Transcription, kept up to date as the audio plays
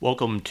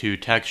Welcome to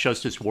Tax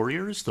Justice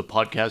Warriors, the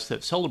podcast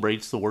that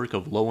celebrates the work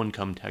of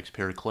low-income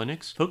taxpayer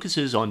clinics,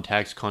 focuses on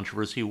tax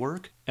controversy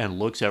work, and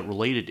looks at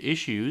related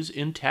issues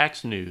in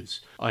tax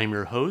news. I'm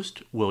your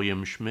host,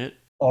 William Schmidt.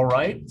 All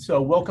right,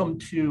 so welcome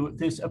to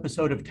this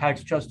episode of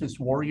Tax Justice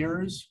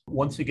Warriors.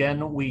 Once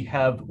again, we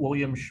have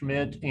William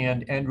Schmidt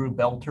and Andrew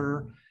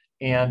Belter.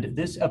 And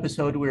this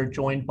episode, we're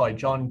joined by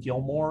John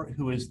Gilmore,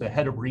 who is the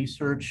head of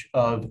research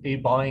of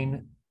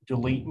Abine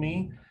Delete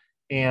Me.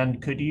 And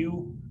could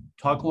you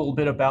talk a little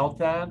bit about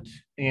that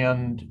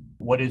and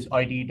what is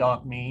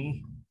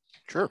ID.me?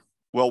 Sure.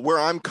 Well, where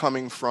I'm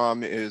coming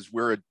from is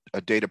we're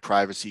a data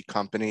privacy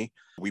company.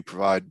 We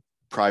provide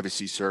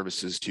privacy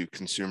services to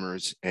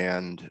consumers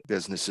and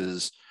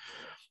businesses.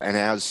 And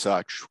as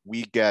such,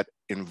 we get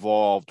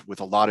involved with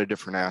a lot of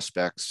different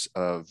aspects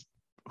of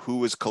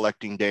who is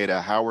collecting data,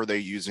 how are they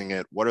using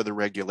it, what are the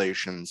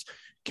regulations,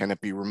 can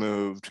it be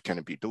removed, can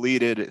it be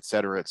deleted, et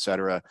cetera, et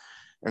cetera.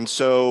 And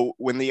so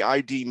when the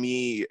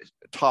ID.me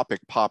topic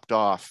popped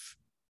off,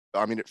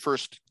 it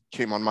first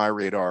came on my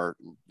radar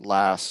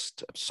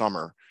last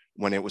summer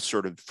when it was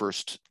sort of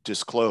first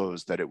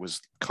disclosed that it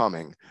was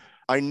coming.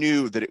 I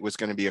knew that it was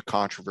going to be a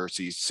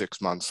controversy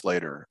 6 months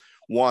later.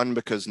 One,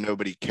 because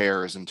nobody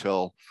cares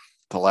until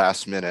the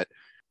last minute,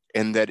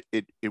 and that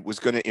it was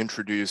going to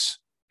introduce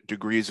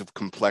degrees of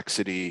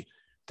complexity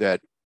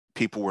that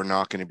people were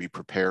not going to be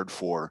prepared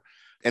for.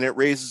 And it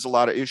raises a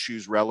lot of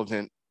issues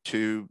relevant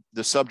to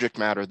the subject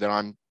matter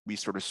that we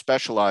sort of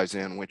specialize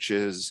in, which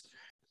is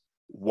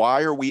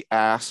why are we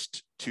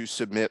asked to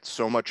submit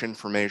so much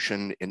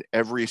information in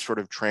every sort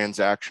of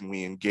transaction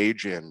we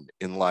engage in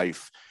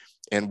life?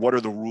 And what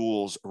are the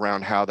rules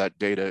around how that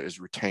data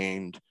is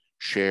retained,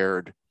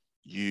 shared,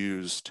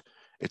 used,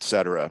 et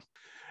cetera?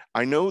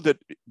 I know that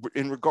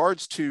in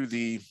regards to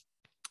the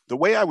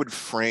way I would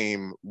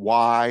frame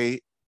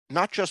why,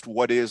 not just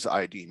what is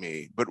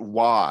ID.me, but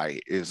why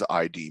is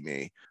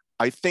ID.me,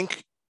 I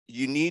think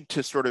you need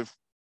to sort of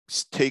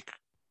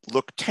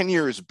look 10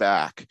 years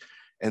back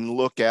and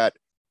look at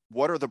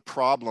what are the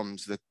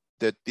problems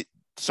that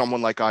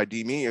someone like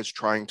ID.me is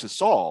trying to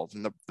solve.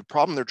 And the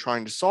problem they're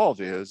trying to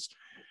solve is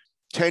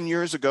 10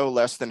 years ago,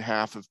 less than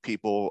half of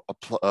people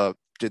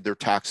did their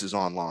taxes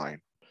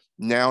online.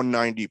 Now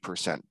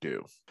 90%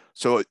 do.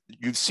 So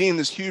you've seen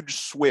this huge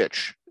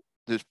switch.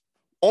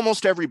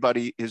 Almost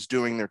everybody is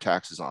doing their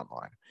taxes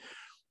online.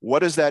 What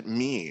does that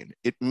mean?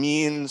 It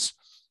means,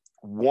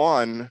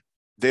 one,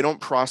 they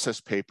don't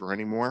process paper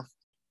anymore.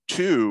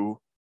 Two,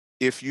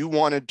 if you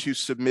wanted to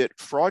submit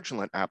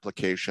fraudulent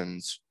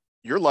applications,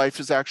 your life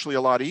is actually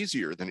a lot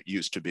easier than it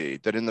used to be.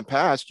 That in the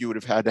past, you would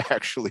have had to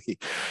actually,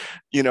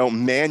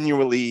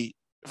 manually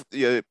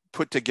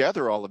put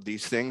together all of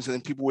these things, and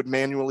then people would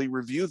manually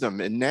review them.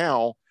 And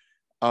now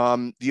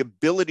the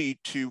ability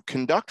to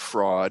conduct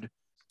fraud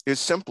is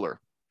simpler.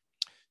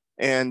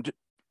 And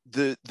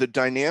the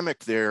dynamic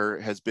there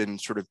has been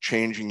sort of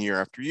changing year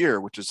after year,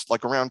 which is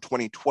like around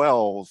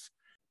 2012,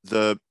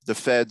 the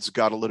feds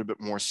got a little bit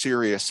more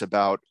serious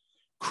about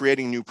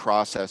creating new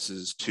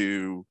processes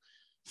to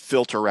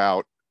filter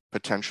out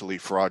potentially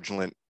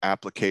fraudulent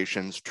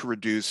applications to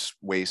reduce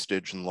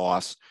wastage and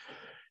loss.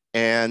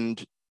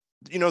 And,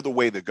 the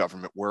way the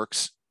government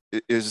works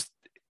is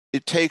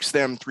it takes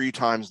them 3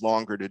 times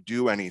longer to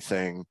do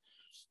anything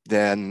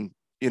than,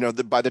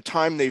 by the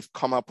time they've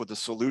come up with a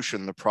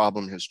solution, the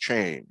problem has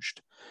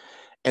changed.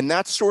 And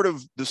that's sort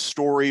of the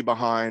story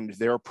behind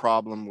their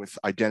problem with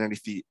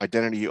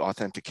identity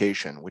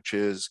authentication, which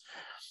is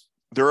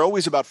they're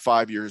always about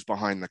 5 years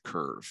behind the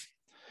curve.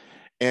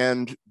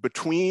 And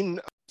between,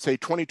 say,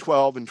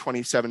 2012 and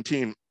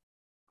 2017,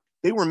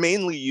 they were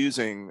mainly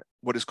using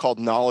what is called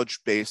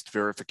knowledge-based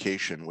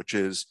verification, which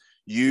is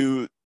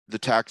you, the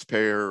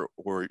taxpayer,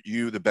 or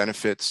you, the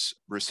benefits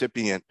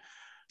recipient,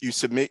 you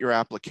submit your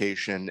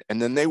application,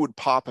 and then they would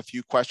pop a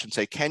few questions,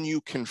 say, can you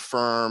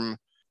confirm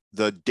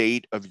the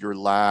date of your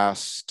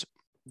last?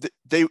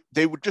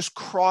 They would just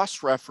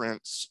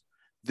cross-reference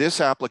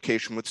this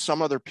application with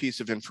some other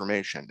piece of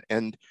information.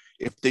 And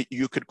if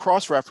you could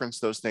cross-reference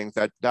those things,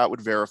 that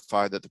would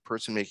verify that the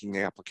person making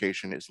the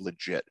application is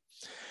legit.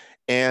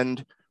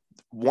 And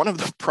one of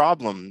the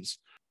problems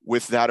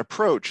with that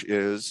approach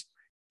is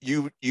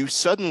you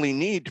suddenly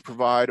need to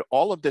provide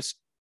all of this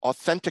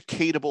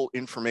authenticatable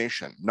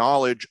information,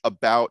 knowledge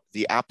about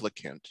the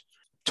applicant,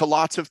 to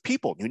lots of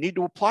people. You need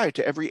to apply it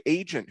to every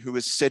agent who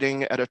is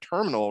sitting at a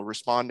terminal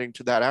responding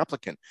to that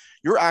applicant.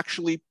 You're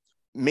actually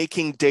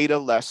making data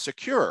less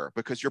secure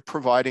because you're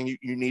providing,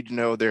 you need to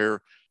know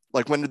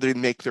when did they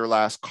make their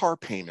last car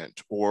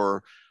payment,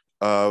 or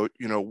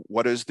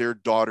what is their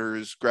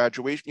daughter's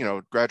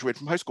graduation, graduate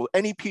from high school,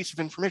 any piece of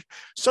information.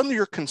 Suddenly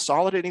you're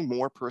consolidating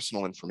more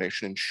personal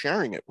information and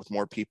sharing it with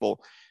more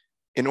people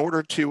in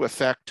order to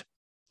affect,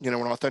 an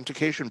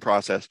authentication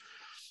process.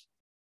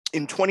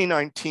 In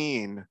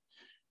 2019,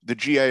 the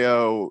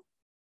GAO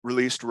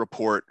released a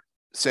report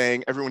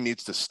saying everyone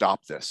needs to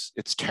stop this.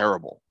 It's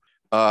terrible.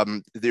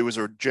 There was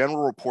a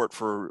general report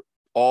for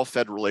all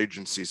federal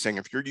agencies saying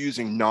if you're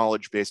using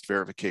knowledge-based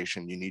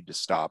verification, you need to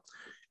stop,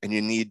 and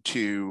you need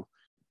to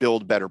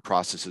build better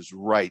processes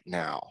right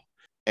now.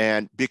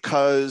 And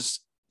because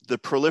the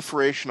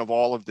proliferation of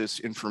all of this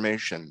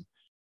information,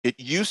 it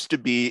used to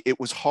be, it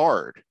was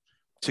hard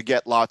to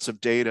get lots of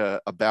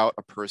data about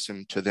a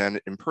person to then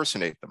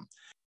impersonate them.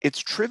 It's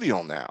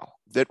trivial now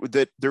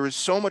that there is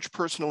so much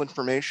personal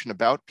information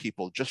about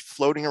people just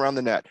floating around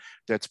the net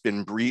that's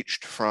been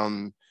breached.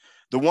 From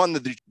the one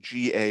that the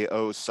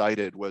GAO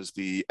cited was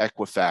the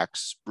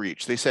Equifax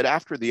breach. They said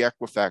after the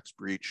Equifax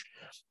breach,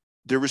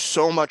 there was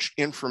so much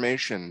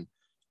information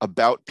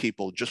about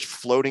people just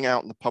floating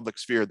out in the public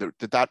sphere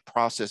that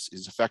process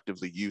is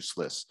effectively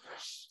useless.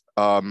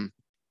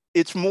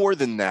 It's more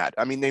than that.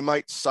 I mean, they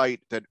might cite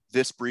that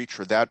this breach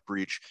or that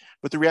breach,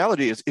 but the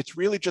reality is it's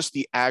really just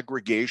the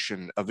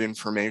aggregation of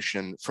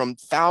information from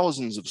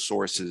thousands of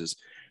sources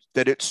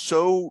that it's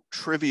so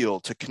trivial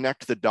to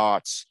connect the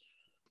dots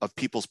of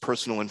people's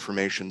personal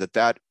information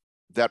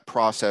that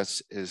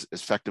process is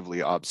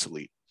effectively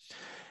obsolete.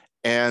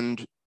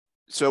 And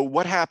so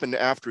what happened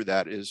after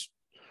that is,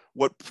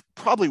 what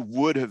probably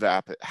would have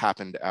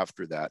happened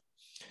after that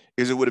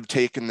is it would have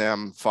taken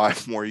them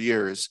 5 more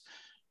years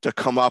to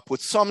come up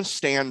with some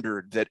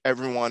standard that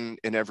everyone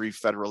in every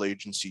federal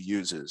agency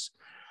uses.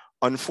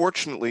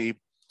 Unfortunately,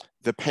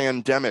 the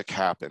pandemic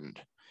happened,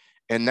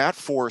 and that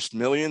forced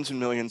millions and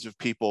millions of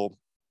people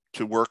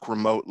to work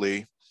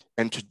remotely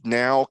and to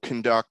now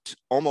conduct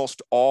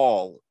almost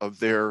all of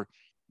their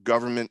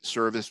government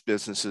service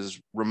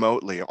businesses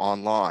remotely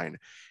online.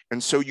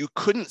 And so you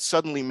couldn't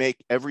suddenly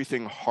make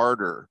everything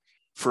harder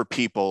for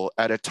people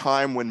at a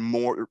time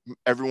when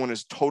everyone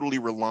is totally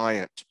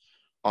reliant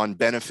on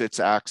benefits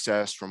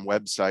access from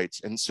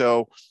websites. And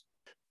so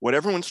what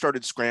everyone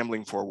started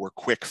scrambling for were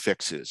quick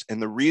fixes.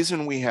 And the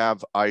reason we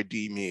have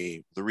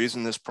ID.me, the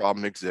reason this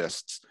problem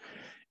exists,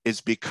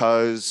 is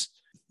because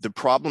the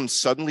problem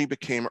suddenly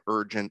became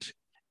urgent.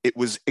 It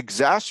was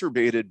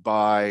exacerbated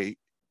by,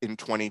 in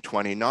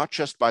 2020, not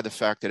just by the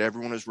fact that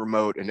everyone is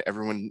remote and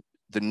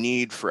the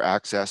need for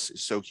access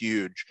is so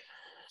huge,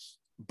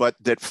 but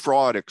that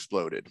fraud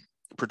exploded,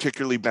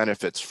 particularly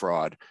benefits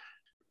fraud.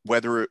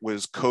 Whether it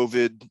was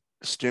COVID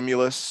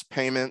stimulus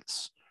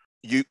payments,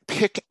 you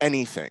pick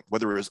anything,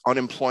 whether it was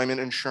unemployment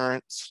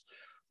insurance,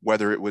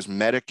 whether it was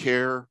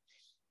Medicare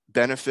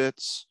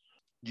benefits,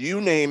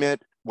 you name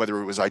it,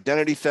 whether it was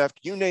identity theft,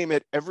 you name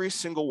it, every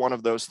single one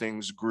of those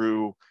things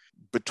grew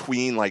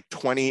between like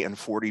 20 and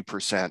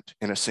 40%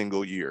 in a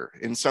single year.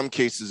 In some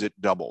cases, it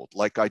doubled,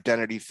 like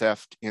identity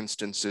theft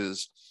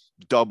instances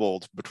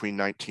doubled between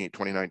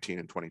 2019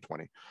 and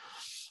 2020.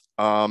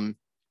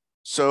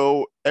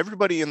 So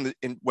everybody in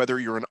whether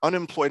you're an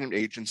unemployment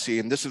agency,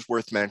 and this is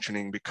worth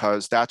mentioning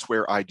because that's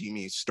where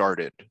ID.me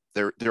started.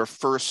 Their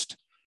first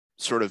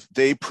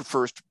they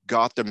first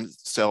got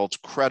themselves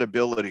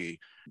credibility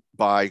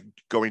by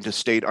going to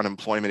state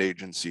unemployment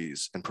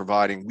agencies and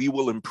providing, we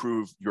will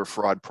improve your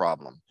fraud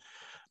problem.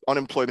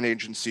 Unemployment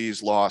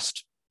agencies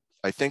lost,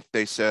 I think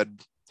they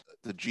said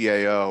the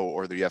GAO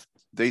or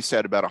they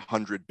said about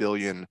 100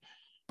 billion,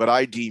 but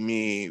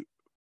ID.me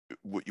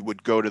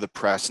would go to the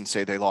press and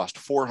say they lost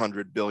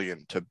 400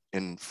 billion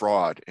in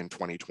fraud in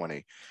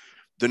 2020.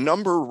 The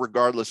number,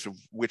 regardless of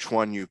which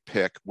one you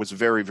pick, was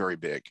very, very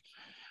big.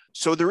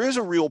 So there is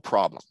a real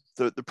problem.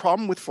 The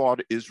problem with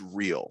fraud is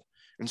real.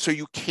 And so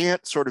you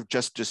can't sort of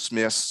just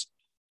dismiss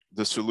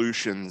the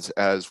solutions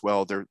as,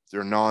 well, they're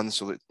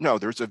non-solution. No,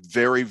 there's a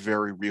very,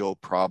 very real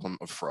problem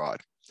of fraud.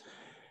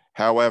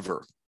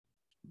 However,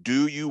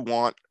 do you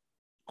want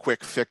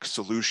quick fix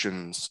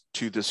solutions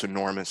to this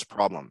enormous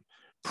problem?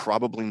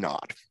 Probably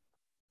not.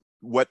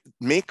 What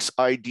makes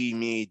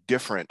ID.me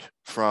different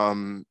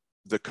from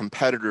the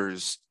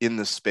competitors in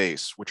the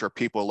space, which are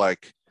people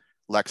like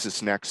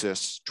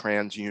LexisNexis,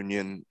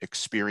 TransUnion,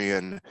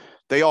 Experian,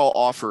 they all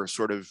offer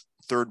sort of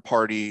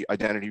third-party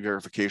identity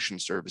verification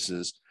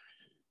services.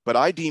 But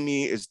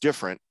ID.me is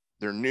different.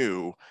 They're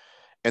new.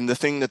 And the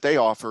thing that they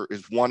offer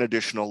is one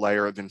additional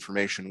layer of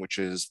information, which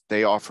is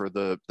they offer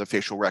the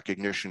facial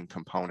recognition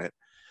component,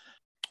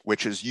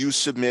 which is you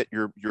submit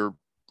your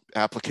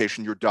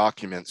application, your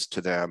documents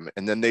to them,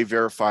 and then they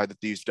verify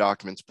that these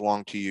documents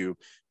belong to you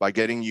by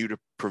getting you to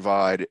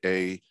provide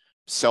a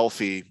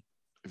selfie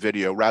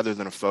video rather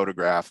than a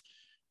photograph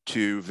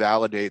to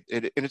validate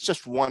it. And it's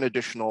just one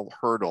additional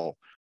hurdle.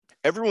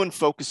 Everyone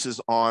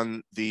focuses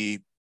on the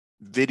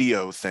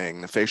video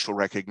thing, the facial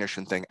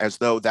recognition thing, as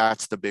though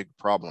that's the big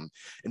problem.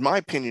 In my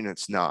opinion,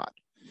 it's not.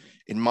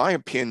 In my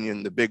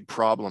opinion, the big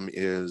problem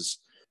is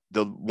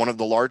one of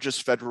the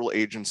largest federal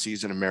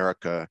agencies in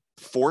America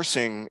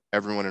forcing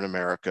everyone in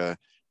America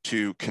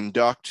to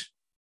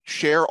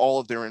share all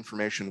of their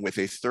information with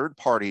a third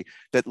party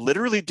that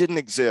literally didn't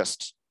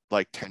exist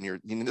like 10 years.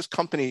 I mean, this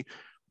company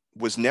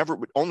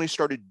only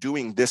started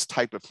doing this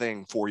type of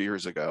thing 4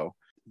 years ago,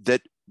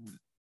 that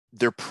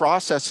their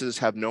processes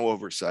have no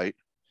oversight.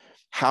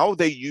 How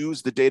they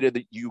use the data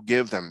that you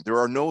give them, there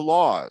are no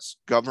laws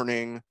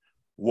governing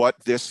what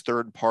this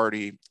third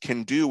party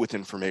can do with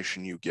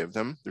information you give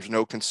them. There's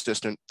no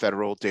consistent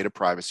federal data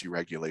privacy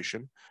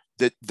regulation.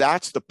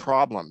 That's the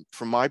problem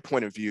from my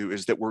point of view,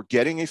 is that we're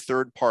getting a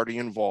third party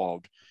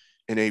involved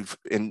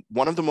in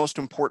one of the most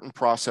important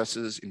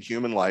processes in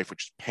human life,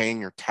 which is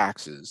paying your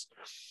taxes.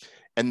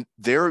 And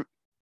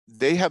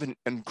they have an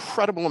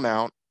incredible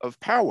amount of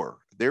power.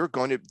 They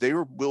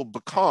will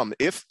become,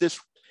 if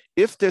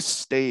they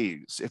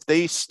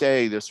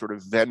stay this sort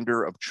of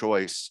vendor of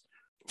choice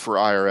for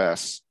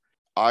IRS,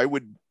 I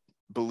would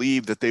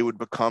believe that they would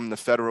become the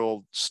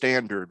federal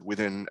standard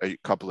within a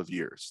couple of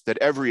years, that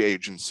every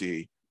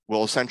agency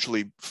will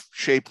essentially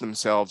shape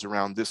themselves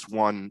around this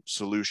one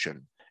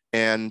solution.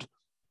 And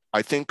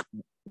I think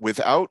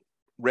without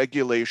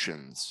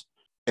regulations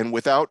and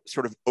without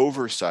sort of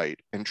oversight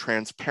and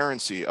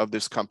transparency of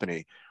this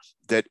company,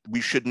 that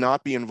we should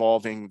not be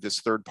involving this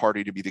third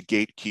party to be the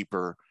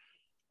gatekeeper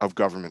of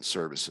government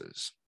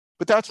services.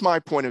 But that's my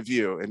point of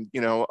view. And,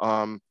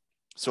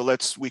 so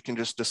we can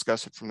just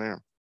discuss it from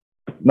there.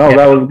 No,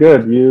 that was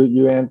good.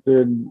 You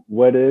answered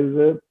what is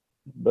it,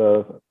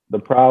 the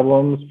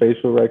problems,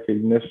 facial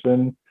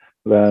recognition,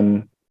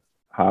 then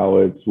how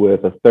it's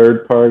with a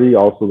third party,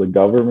 also the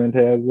government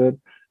has it.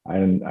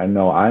 And I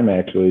know I'm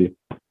actually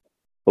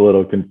a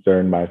little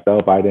concerned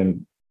myself. I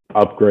didn't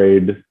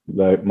upgrade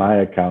my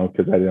account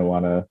because I didn't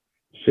want to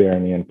share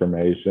any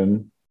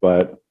information,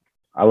 but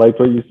I liked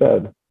what you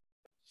said.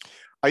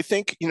 I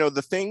think,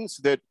 the things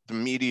that the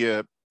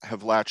media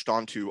have latched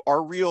onto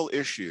are real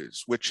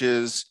issues, which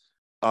is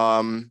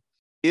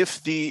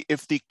if the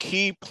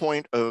key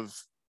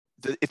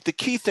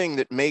thing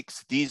that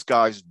makes these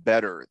guys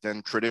better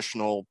than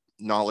traditional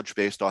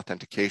knowledge-based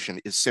authentication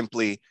is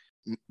simply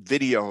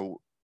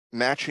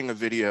matching a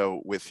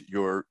video with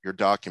your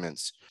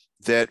documents,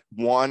 that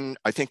one,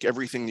 I think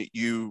everything that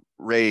you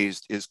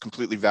raised is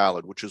completely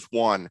valid, which is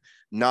one,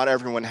 not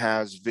everyone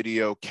has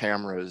video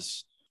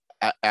cameras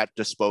at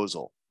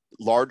disposal.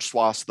 Large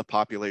swaths of the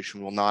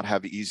population will not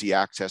have easy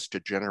access to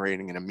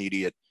generating an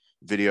immediate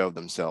video of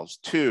themselves.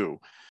 Two,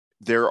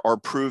 there are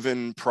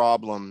proven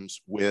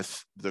problems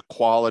with the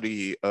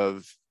quality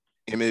of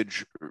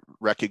image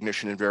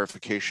recognition and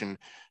verification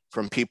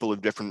from people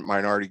of different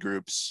minority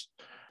groups.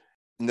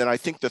 And then I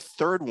think the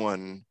third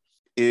one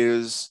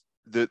is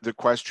the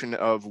question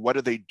of what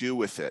do they do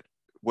with it?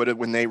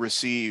 When they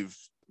receive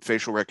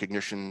facial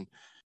recognition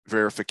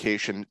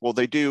verification? Well,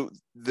 they do.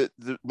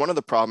 One of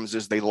the problems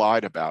is they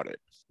lied about it.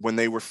 When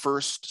they were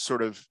first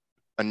sort of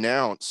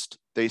announced,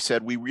 they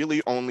said, we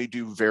really only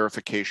do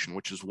verification,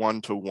 which is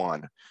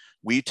 1-to-1.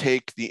 We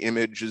take the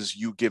images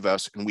you give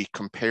us and we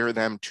compare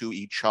them to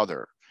each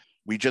other.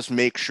 We just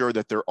make sure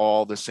that they're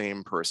all the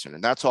same person,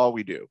 and that's all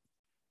we do.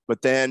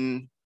 But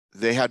then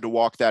they had to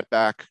walk that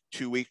back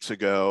 2 weeks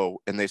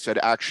ago, and they said,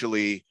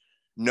 actually,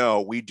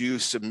 no, we do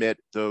submit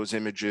those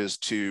images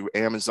to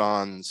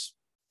Amazon's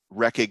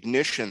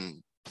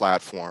recognition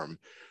platform,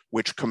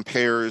 which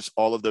compares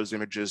all of those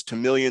images to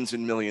millions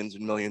and millions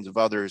and millions of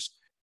others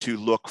to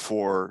look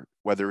for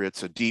whether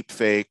it's a deep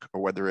fake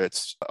or whether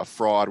it's a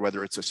fraud,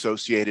 whether it's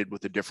associated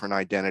with a different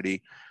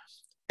identity.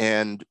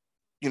 And,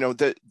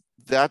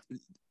 that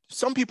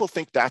some people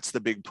think that's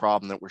the big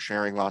problem, that we're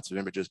sharing lots of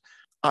images.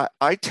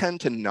 I tend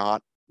to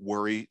not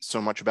worry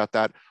so much about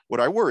that. What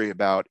I worry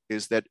about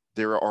is that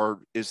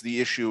is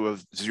the issue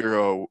of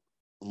zero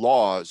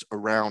laws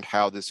around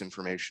how this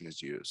information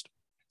is used.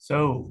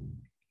 So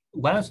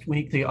last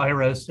week, the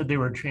IRS said they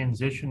were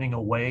transitioning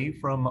away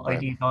from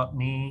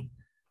ID.me.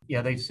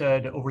 Yeah, they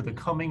said over the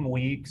coming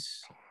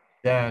weeks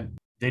that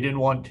they didn't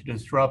want to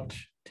disrupt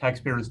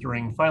taxpayers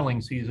during filing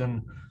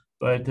season,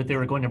 but that they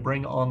were going to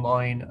bring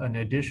online an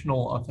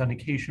additional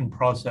authentication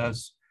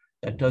process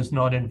that does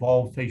not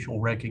involve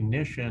facial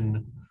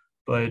recognition.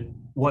 But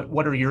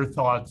what are your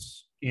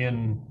thoughts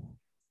in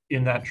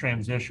that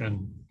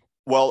transition?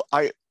 Well,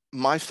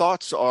 my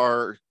thoughts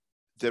are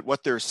that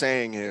what they're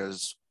saying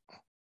is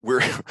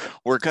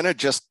we're going to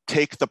just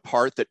take the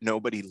part that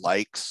nobody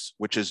likes,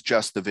 which is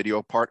just the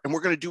video part, and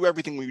we're going to do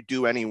everything we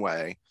do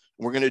anyway.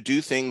 We're going to do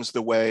things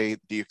the way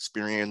the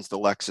Experians, the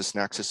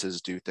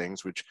LexisNexuses do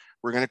things, which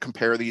we're going to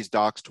compare these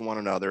docs to one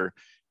another.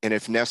 And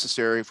if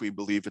necessary, if we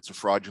believe it's a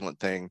fraudulent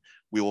thing,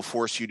 we will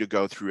force you to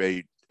go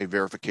through a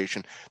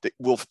verification that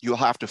you'll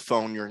have to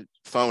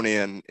phone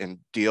in and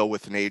deal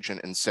with an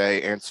agent and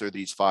say, answer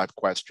these 5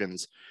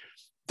 questions.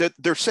 That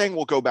they're saying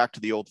we'll go back to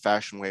the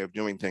old-fashioned way of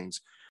doing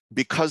things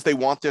because they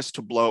want this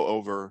to blow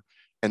over,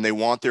 and they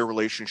want their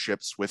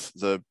relationships with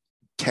the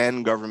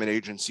 10 government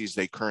agencies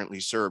they currently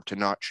serve to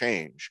not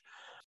change.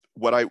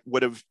 What I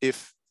would have,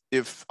 if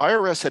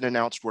IRS had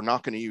announced we're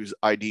not going to use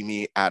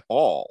ID.me at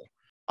all,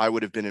 I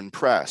would have been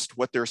impressed.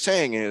 What they're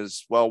saying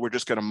is, well, we're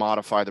just going to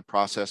modify the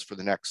process for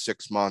the next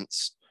 6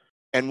 months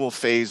and we'll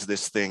phase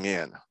this thing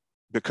in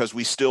because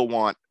we still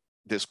want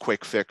this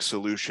quick fix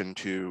solution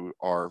to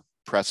our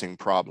pressing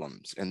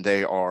problems. And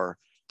they are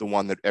the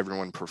one that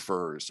everyone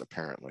prefers,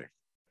 apparently.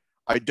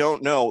 I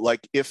don't know,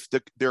 like if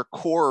their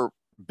core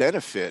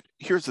benefit,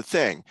 here's the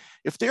thing,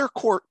 if their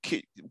core,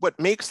 what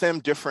makes them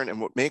different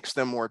and what makes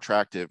them more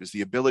attractive is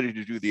the ability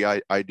to do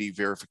the ID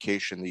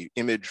verification, the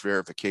image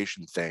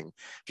verification thing.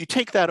 If you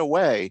take that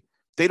away,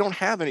 they don't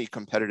have any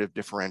competitive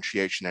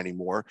differentiation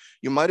anymore.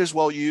 You might as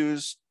well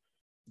use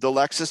the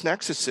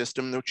LexisNexis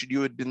system that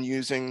you had been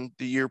using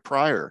the year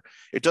prior.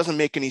 It doesn't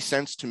make any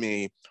sense to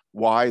me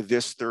why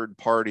this third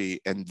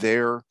party and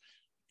their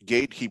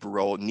gatekeeper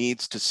role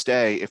needs to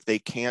stay if they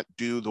can't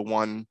do the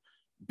one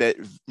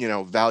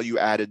value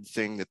added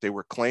thing that they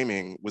were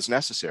claiming was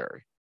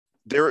necessary.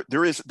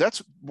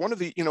 That's one of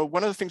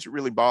the things that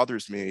really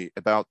bothers me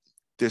about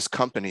this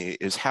company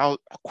is how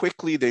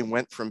quickly they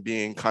went from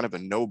being kind of a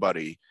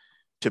nobody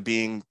to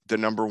being the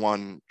number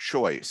one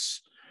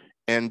choice.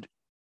 And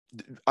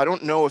I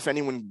don't know if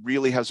anyone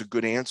really has a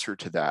good answer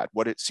to that.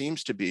 What it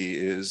seems to be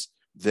is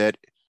that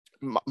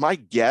my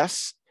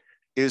guess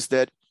is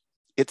that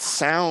it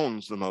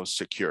sounds the most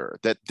secure,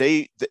 that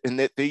they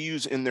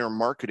use in their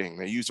marketing.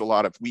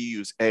 We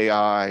use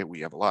AI,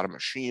 we have a lot of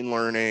machine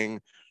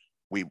learning.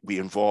 We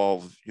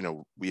involve,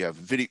 we have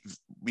video,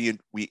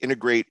 we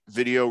integrate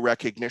video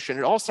recognition.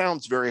 It all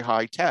sounds very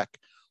high tech.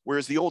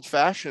 Whereas the old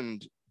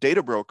fashioned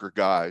data broker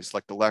guys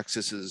like the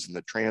Lexises and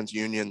the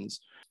TransUnions,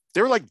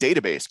 they're like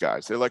database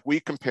guys. They're like, we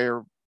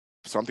compare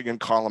something in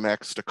column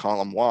X to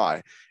column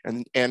Y.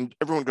 And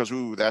everyone goes,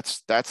 ooh,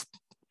 that's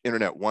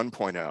Internet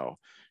 1.0.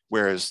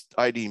 Whereas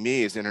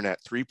ID.me is Internet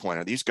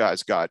 3.0. These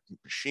guys got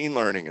machine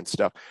learning and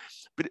stuff.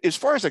 But as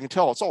far as I can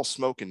tell, it's all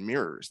smoke and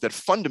mirrors, that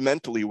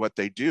fundamentally what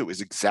they do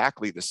is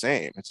exactly the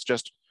same. It's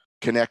just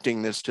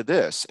connecting this to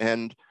this.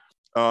 And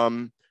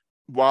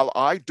while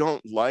I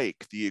don't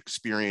like the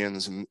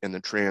Experians and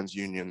the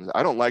TransUnions,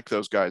 I don't like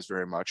those guys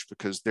very much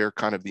because they're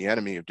kind of the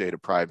enemy of data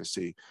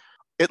privacy.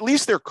 At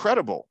least they're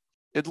credible.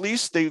 At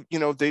least they've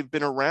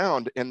been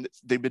around and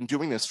they've been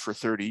doing this for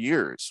 30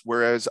 years.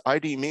 Whereas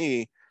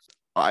ID.me,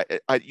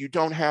 you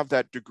don't have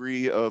that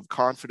degree of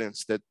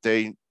confidence that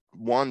they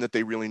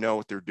really know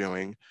what they're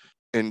doing,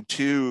 and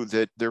two,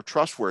 that they're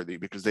trustworthy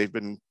because they've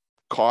been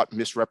caught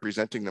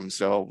misrepresenting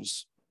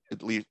themselves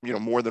at least,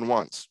 more than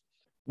once.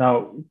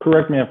 Now,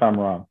 correct me if I'm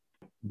wrong,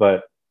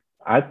 but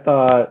I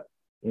thought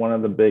one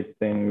of the big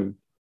things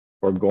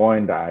for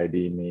going to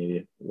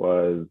ID.me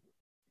was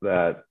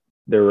that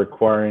they're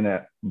requiring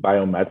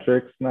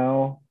biometrics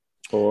now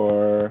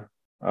for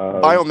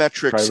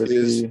biometrics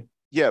privacy.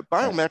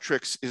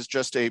 Biometrics is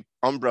just a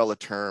umbrella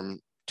term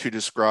to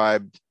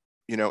describe,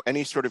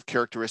 any sort of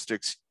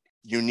characteristics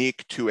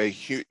unique to a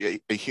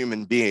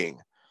human being.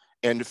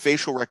 And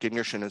facial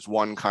recognition is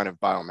one kind of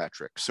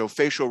biometric. So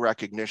facial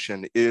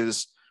recognition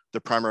is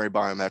the primary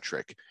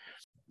biometric.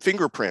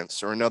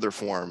 Fingerprints are another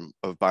form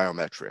of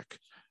biometric.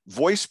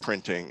 Voice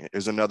printing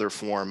is another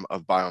form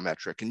of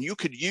biometric. And you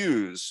could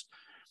use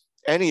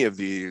any of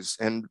these,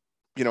 and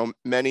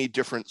many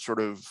different sort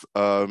of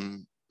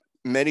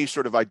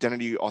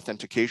identity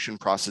authentication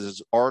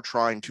processes are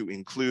trying to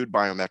include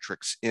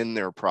biometrics in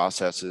their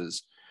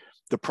processes.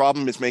 The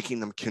problem is making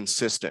them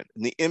consistent.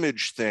 And the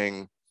image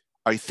thing,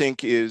 I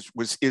think, is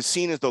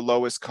seen as the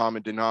lowest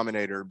common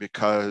denominator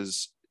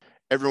because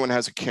everyone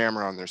has a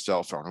camera on their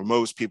cell phone, or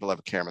most people have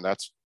a camera.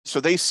 So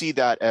they see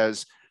that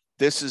as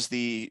this is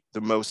the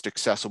most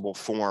accessible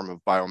form of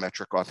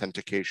biometric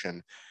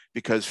authentication,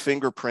 because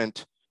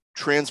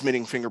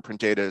transmitting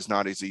fingerprint data is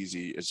not as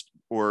easy as,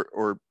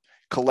 or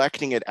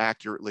collecting it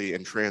accurately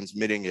and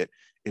transmitting it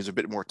is a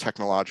bit more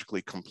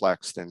technologically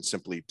complex than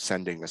simply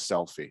sending a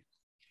selfie.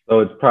 So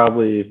it's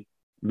probably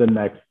the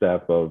next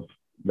step of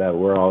that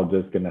we're all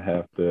just going to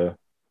have to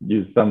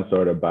use some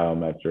sort of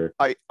biometric.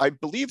 I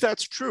believe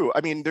that's true. I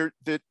mean, there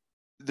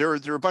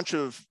are a bunch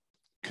of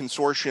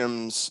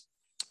consortiums.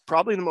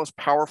 Probably the most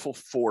powerful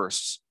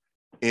force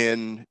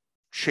in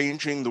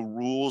changing the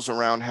rules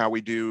around how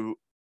we do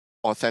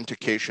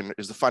authentication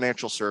is the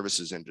financial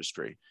services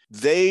industry.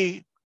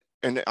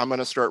 And I'm going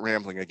to start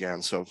rambling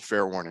again, so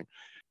fair warning.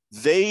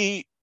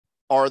 They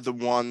are the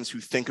ones who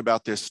think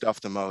about this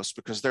stuff the most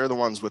because they're the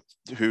ones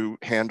who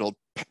handle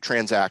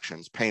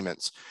transactions,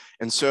 payments.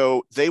 And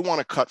so they want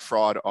to cut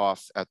fraud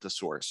off at the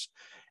source.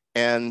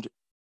 And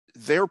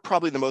they're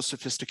probably the most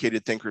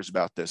sophisticated thinkers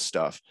about this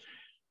stuff.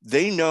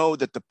 They know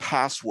that the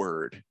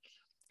password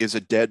is a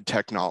dead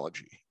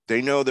technology.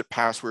 They know that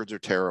passwords are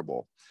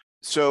terrible.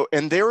 So,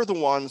 and they're the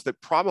ones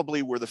that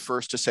probably were the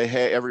first to say,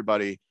 hey,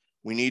 everybody,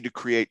 we need to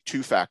create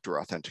two-factor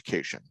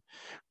authentication.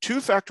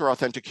 Two-factor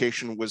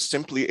authentication was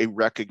simply a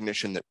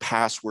recognition that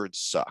passwords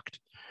sucked,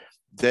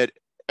 that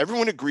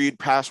everyone agreed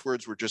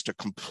passwords were just a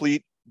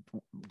complete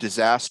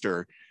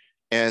disaster,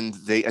 and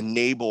they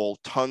enable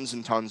tons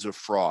and tons of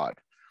fraud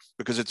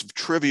because it's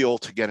trivial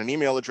to get an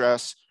email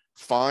address,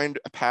 find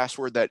a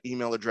password that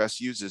email address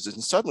uses,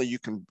 and suddenly you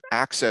can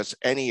access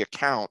any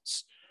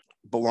accounts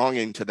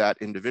belonging to that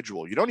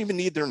individual. You don't even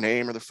need their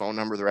name or their phone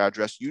number, their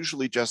address.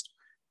 Usually just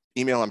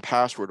email and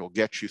password will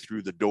get you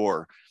through the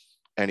door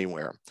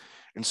anywhere.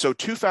 And so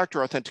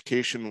two-factor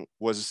authentication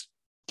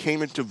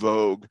came into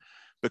vogue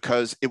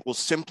because it will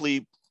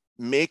simply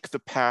make the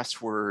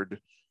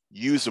password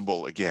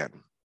usable again,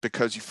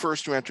 because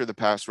you enter the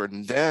password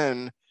and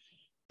then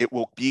it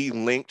will be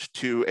linked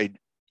to a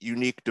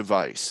unique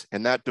device.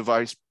 And that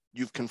device,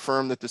 you've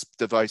confirmed that this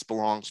device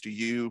belongs to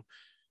you,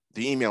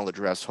 the email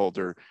address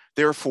holder.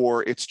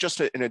 Therefore, it's just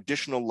an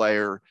additional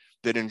layer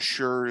that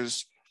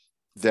ensures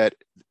that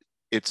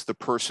it's the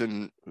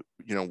person,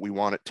 we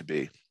want it to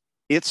be.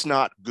 It's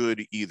not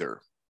good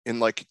either. And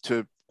like,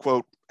 to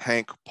quote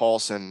Hank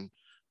Paulson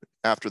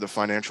after the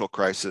financial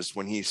crisis,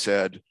 when he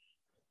said,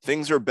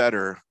 things are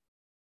better,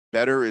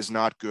 better is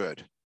not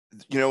good.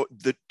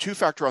 The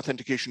two-factor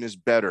authentication is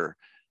better,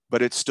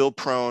 but it's still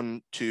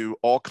prone to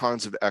all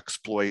kinds of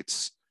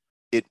exploits.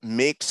 It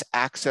makes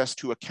access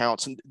to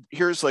accounts. And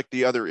here's like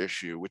the other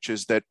issue, which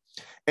is that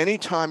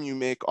anytime you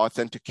make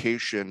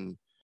authentication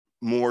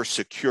more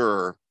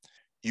secure,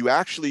 you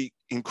actually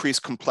increase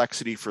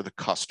complexity for the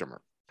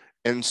customer.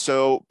 And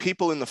so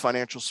people in the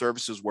financial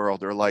services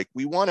world are like,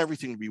 we want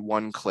everything to be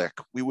one click.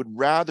 We would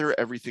rather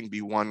everything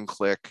be one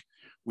click.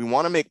 We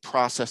want to make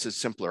processes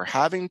simpler.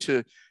 Having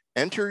to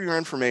enter your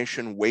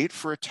information, wait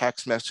for a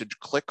text message,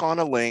 click on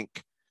a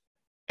link,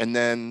 and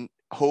then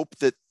hope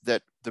that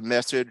the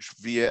message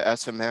via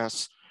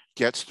SMS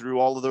gets through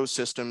all of those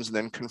systems and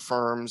then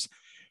confirms,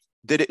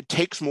 that it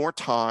takes more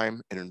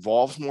time and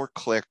involves more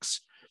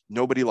clicks.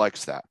 Nobody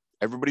likes that.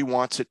 Everybody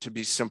wants it to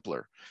be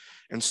simpler.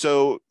 And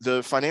so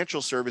the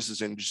financial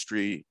services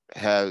industry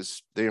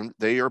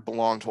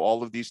belong to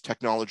all of these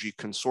technology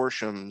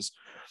consortiums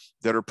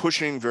that are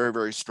pushing very,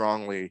 very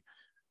strongly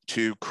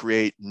to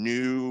create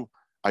new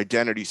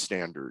identity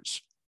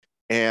standards.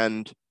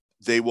 And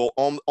they will,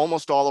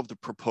 almost all of the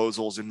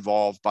proposals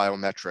involve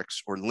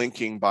biometrics or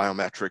linking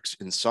biometrics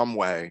in some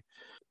way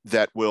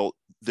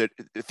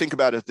think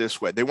about it this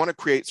way. They want to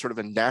create sort of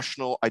a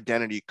national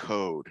identity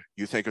code.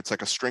 You think it's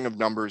like a string of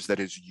numbers that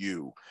is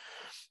you.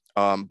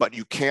 But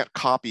you can't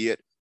copy it,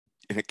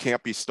 and it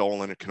can't be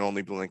stolen. It can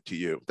only be linked to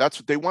you. That's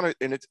what they want to,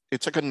 and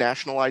it's like a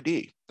national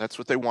ID. That's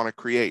what they want to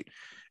create.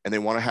 And they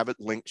want to have it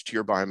linked to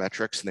your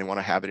biometrics, and they want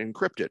to have it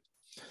encrypted.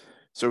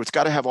 So it's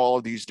got to have all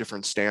of these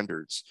different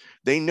standards.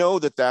 They know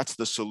that that's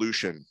the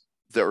solution,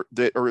 or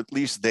at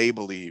least they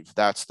believe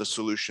that's the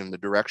solution, the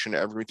direction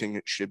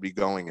everything should be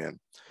going in.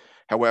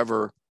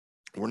 However,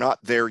 we're not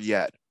there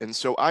yet. And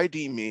so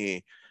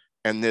ID.me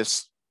and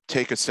this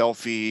take a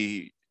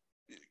selfie,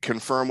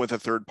 confirm with a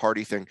third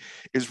party thing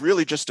is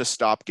really just a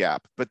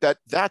stopgap, but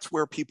that's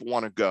where people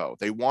want to go.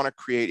 They want to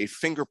create a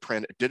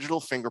fingerprint, a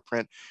digital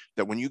fingerprint,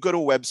 that when you go to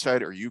a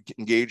website or you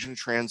engage in a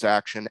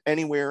transaction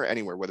anywhere,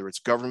 whether it's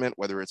government,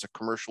 whether it's a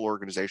commercial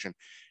organization,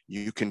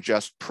 you can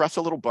just press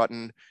a little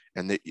button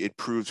and it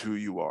proves who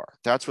you are.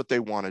 That's what they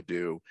want to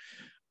do.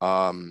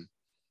 And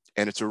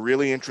it's a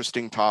really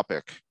interesting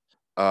topic,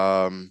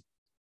 but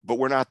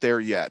we're not there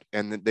yet.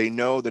 And they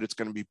know that it's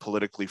going to be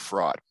politically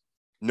fraught.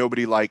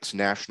 Nobody likes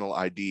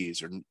national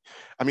IDs.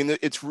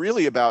 It's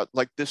really about,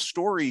 like, this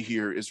story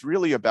here is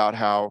really about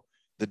how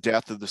the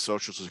death of the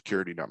Social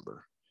Security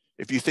number.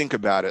 If you think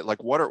about it,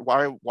 like, why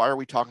are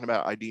we talking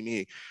about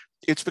ID.me?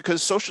 It's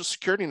because Social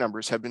Security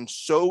numbers have been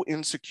so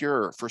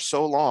insecure for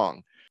so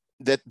long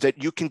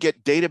that you can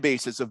get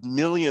databases of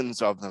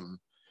millions of them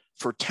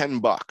for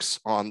 $10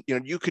 on,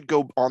 you could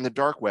go on the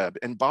dark web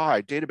and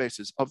buy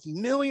databases of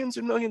millions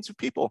and millions of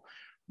people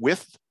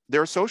with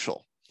their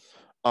social.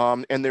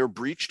 And they're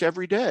breached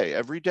every day.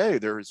 Every day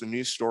there is a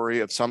news story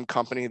of some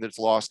company that's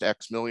lost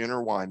X million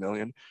or Y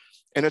million.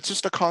 And it's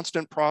just a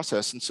constant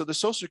process. And so the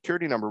Social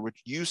Security number, which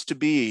used to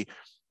be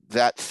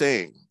that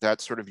thing,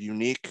 that sort of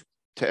unique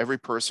to every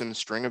person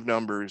string of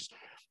numbers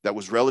that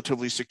was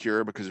relatively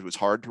secure because it was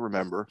hard to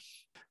remember,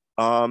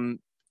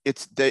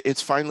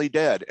 it's finally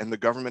dead. And the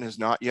government has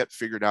not yet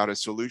figured out a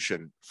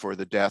solution for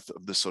the death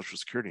of the Social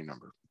Security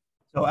number.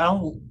 So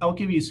I'll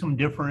give you some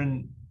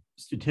different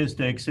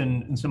statistics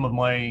and some of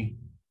my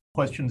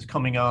questions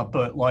coming up,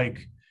 but I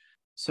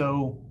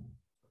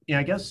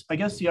guess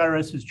the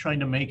IRS is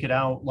trying to make it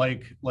out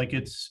like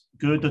it's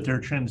good that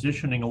they're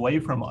transitioning away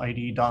from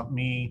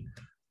ID.me,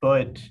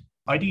 but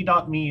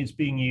ID.me is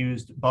being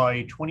used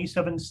by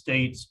 27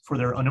 states for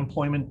their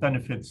unemployment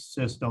benefits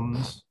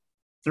systems,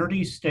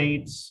 30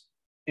 states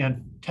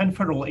and 10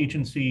 federal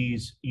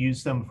agencies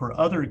use them for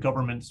other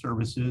government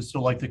services,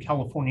 so like the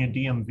California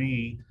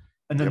DMV.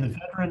 And then the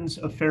Veterans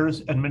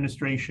Affairs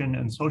Administration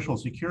and Social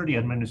Security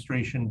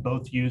Administration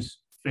both use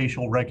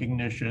facial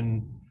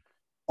recognition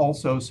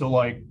also. So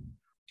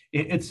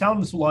it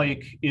sounds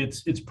like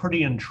it's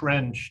pretty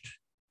entrenched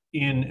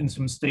in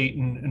some state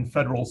and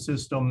federal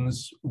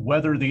systems,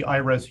 whether the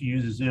IRS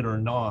uses it or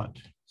not.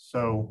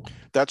 So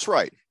that's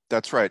right.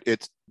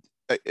 It's,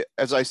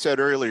 as I said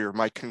earlier,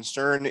 my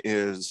concern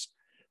is,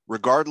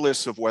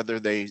 regardless of whether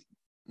they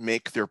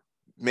make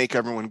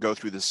everyone go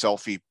through the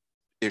selfie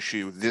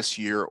issue this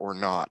year or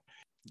not,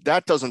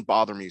 that doesn't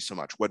bother me so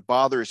much. What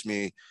bothers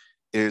me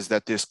is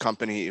that this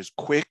company is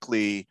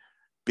quickly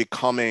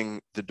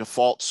becoming the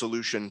default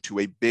solution to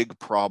a big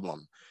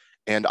problem,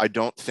 and I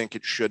don't think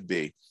it should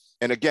be.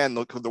 And again,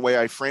 look, the way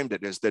I framed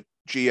it is that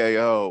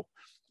GAO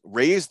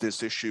raised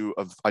this issue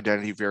of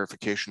identity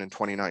verification in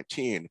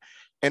 2019,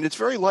 and it's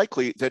very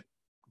likely that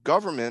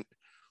government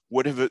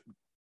would have,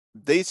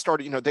 they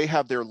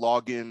have their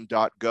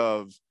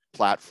login.gov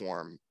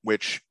platform,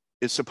 which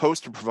is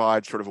supposed to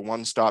provide sort of a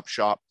one-stop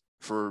shop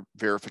for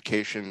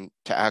verification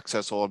to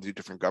access all of the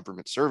different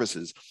government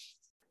services.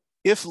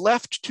 If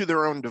left to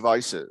their own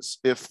devices,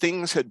 if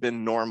things had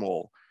been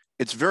normal,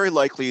 it's very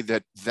likely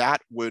that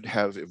that would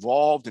have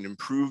evolved and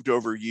improved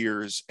over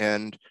years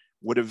and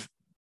would have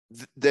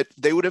that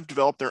they would have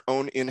developed their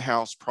own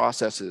in-house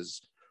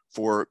processes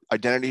for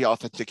identity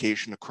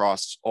authentication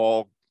across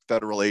all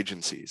federal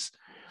agencies.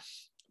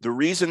 The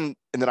reason,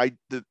 and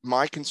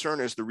my concern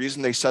is the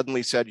reason they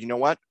suddenly said, you know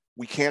what,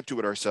 we can't do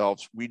it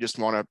ourselves. We just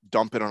want to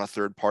dump it on a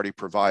third-party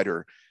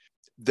provider.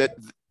 That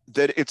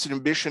it's an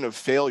admission of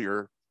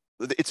failure.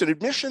 It's an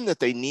admission that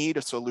they need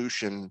a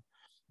solution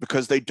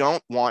because they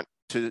don't want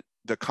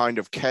the kind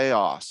of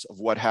chaos of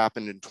what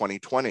happened in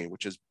 2020,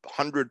 which is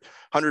 100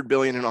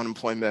 billion in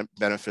unemployment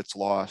benefits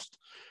lost,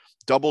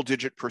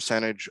 double-digit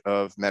percentage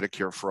of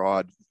Medicare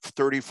fraud,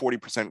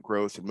 30-40%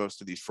 growth in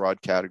most of these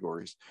fraud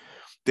categories.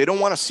 They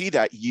don't want to see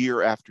that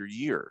year after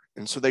year.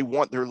 And so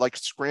they're like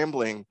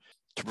scrambling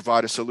to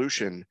provide a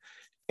solution.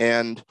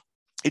 And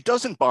it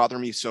doesn't bother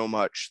me so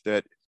much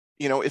that,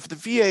 if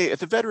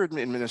the Veteran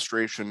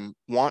Administration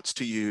wants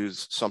to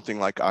use something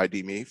like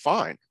ID.me,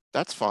 fine,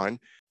 that's fine.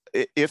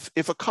 If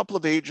a couple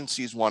of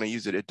agencies want to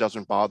use it, it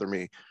doesn't bother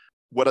me.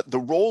 What the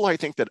role I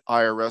think that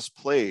IRS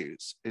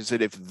plays is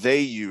that if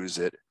they use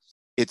it,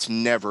 it's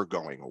never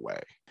going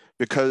away,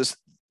 because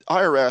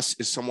IRS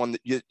is someone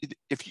that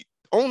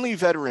only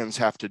veterans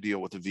have to deal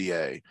with the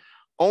VA.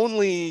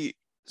 Only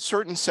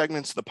certain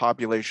segments of the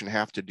population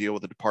have to deal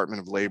with the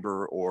Department of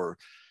Labor or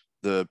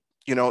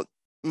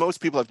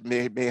most people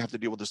may have to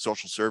deal with the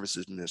Social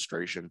Services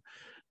Administration,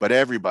 but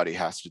everybody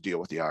has to deal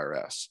with the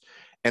IRS.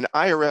 And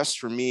IRS,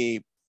 for me,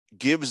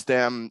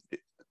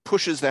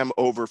 pushes them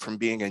over from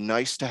being a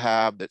nice to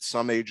have that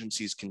some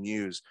agencies can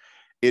use.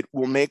 It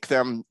will make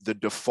them the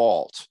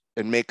default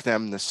and make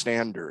them the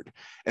standard.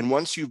 And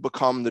once you've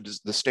become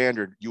the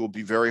standard, you will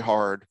be very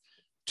hard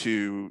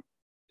it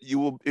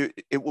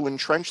will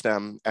entrench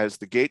them as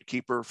the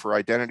gatekeeper for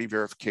identity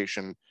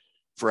verification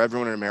for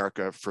everyone in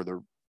America for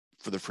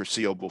the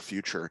foreseeable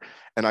future.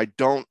 And I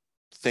don't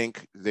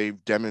think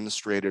they've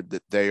demonstrated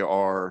that they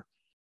are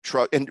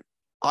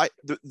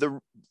the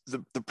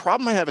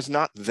problem I have is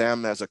not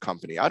them as a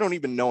company. I don't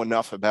even know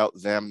enough about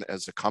them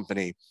as a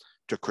company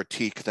to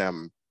critique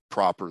them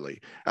properly.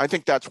 And I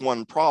think that's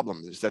one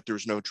problem, is that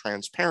there's no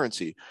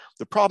transparency.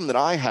 The problem that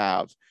I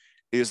have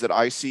is that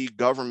I see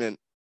government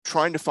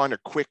trying to find a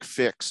quick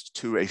fix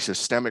to a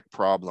systemic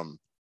problem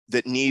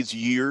that needs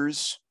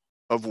years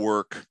of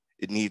work,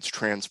 it needs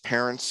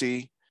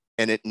transparency,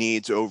 and it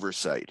needs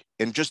oversight.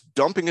 And just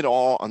dumping it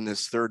all on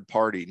this third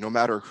party, no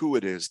matter who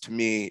it is, to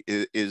me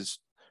is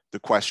the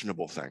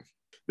questionable thing.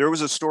 There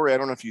was a story, I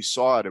don't know if you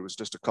saw it, it was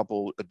just a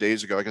couple of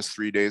days ago, I guess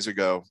 3 days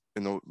ago,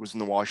 it was in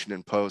the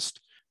Washington Post,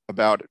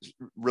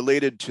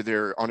 related to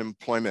their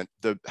unemployment,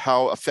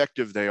 how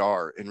effective they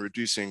are in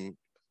reducing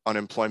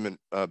unemployment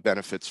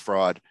benefits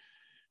fraud.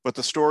 But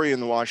the story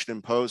in the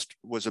Washington Post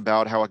was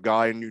about how a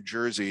guy in New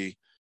Jersey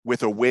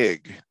with a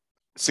wig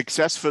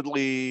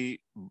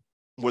successfully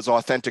was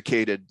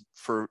authenticated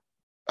for,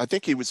 I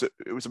think it was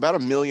about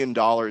 $1 million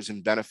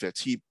in benefits.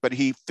 He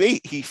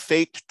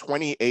faked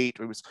 28.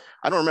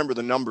 I don't remember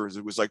the numbers.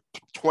 It was like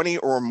 20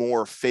 or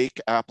more fake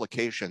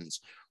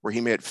applications where he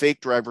made fake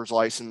driver's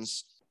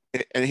license,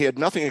 and he had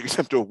nothing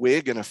except a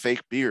wig and a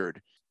fake beard.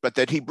 But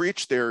that he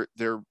breached their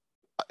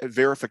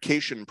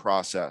verification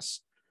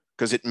process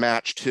because it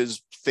matched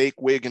his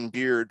fake wig and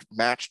beard,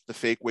 matched the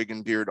fake wig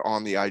and beard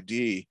on the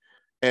ID,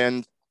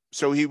 and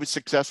so he was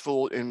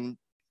successful in.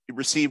 He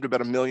received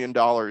about $1 million in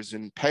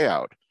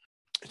payout.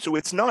 So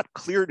it's not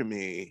clear to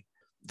me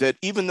that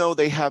even though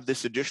they have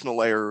this additional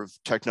layer of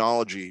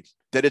technology,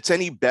 that it's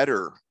any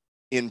better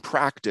in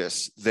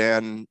practice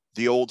than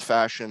the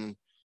old-fashioned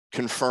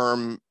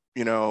confirm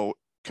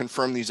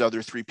these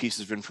other three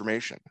pieces of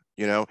information.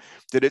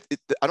 That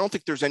I don't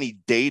think there's any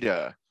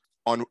data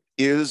on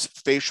is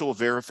facial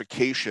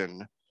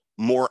verification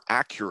more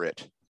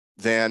accurate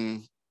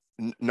than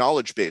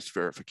knowledge-based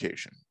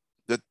verification.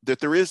 That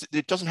there is,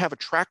 it doesn't have a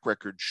track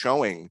record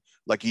showing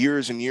like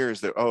years and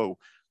years that, oh,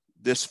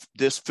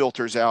 this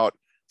filters out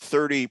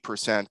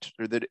 30%,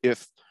 or that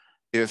if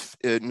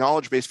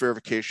knowledge-based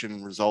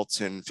verification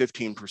results in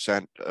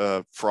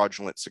 15%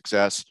 fraudulent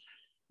success,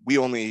 we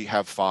only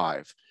have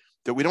 5.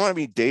 That we don't have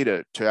any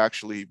data to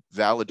actually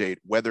validate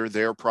whether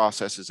their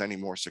process is any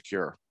more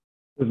secure.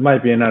 This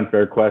might be an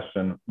unfair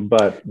question,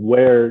 but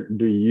where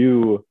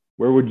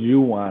would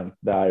you want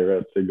the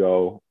IRS to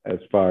go as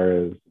far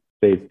as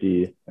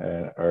safety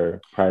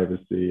or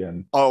privacy?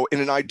 And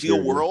in an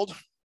ideal world,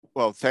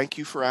 well, thank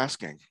you for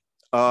asking.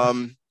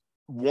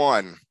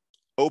 One,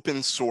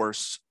 open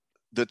source,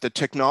 that the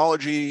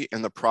technology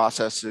and the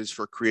processes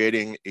for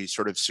creating a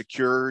sort of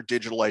secure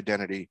digital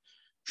identity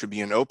should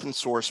be an open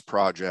source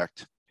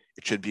project.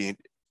 It should be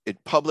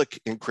public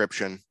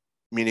encryption,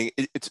 meaning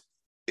it's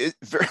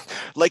very,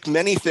 like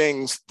many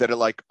things that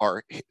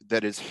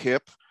that is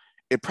hip.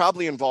 It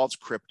probably involves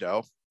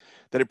crypto.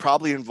 That it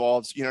probably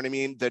involves, you know what I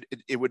mean?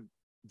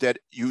 That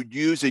you'd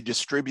use a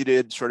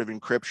distributed sort of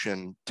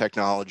encryption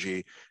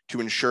technology to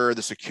ensure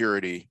the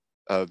security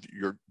of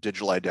your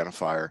digital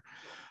identifier,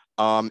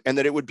 and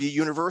that it would be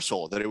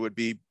universal. That it would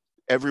be,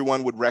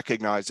 everyone would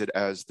recognize it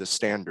as the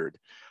standard.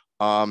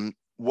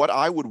 what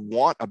I would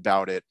want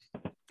about it,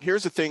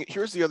 here's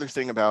the other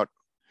thing about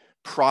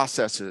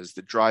processes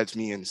that drives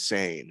me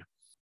insane.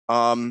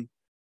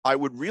 I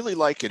would really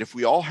like it if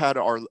we all had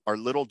our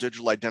little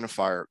digital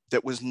identifier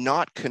that was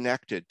not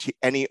connected to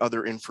any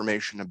other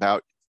information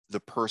about the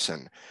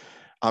person.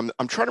 I'm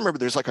trying to remember,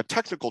 there's like a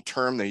technical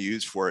term they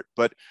use for it,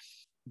 but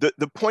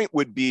the point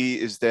would be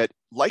is that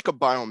like a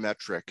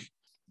biometric,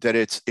 that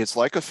it's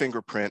like a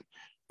fingerprint,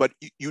 but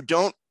you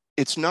don't,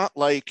 it's not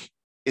like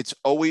it's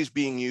always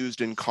being used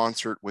in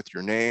concert with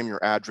your name,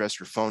 your address,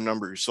 your phone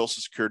number, your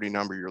social security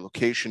number, your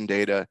location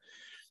data,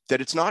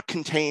 that it's not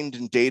contained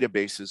in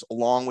databases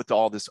along with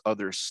all this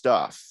other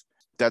stuff.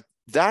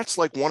 That's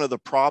like one of the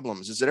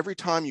problems, is that every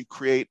time you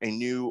create a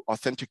new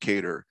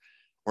authenticator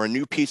or a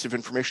new piece of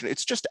information,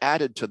 it's just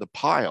added to the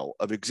pile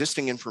of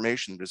existing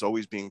information that is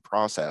always being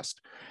processed.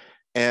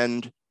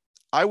 And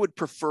I would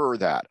prefer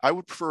that. I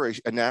would prefer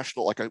a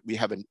national, we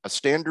have a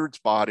standards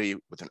body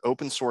with an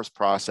open source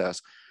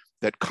process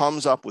that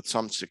comes up with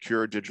some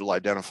secure digital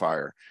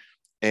identifier.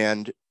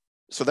 And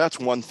so that's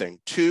one thing.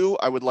 Two,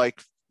 I would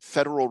like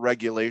federal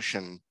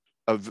regulation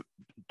of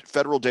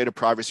federal data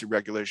privacy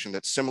regulation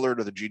that's similar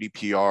to the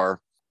GDPR,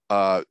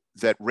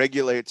 that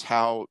regulates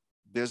how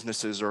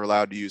businesses are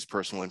allowed to use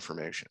personal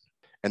information,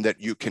 and that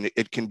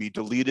it can be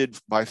deleted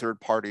by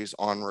third parties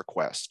on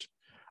request.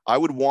 I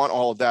would want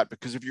all of that,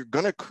 because if you're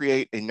going to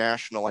create a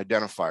national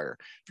identifier,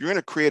 if you're going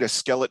to create a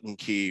skeleton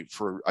key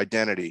for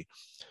identity,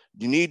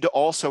 you need to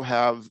also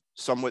have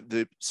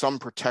some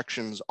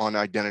protections on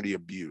identity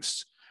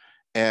abuse.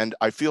 And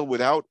I feel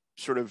without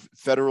sort of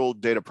federal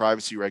data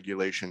privacy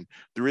regulation,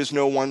 there is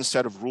no one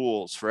set of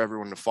rules for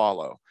everyone to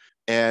follow.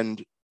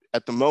 And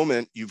at the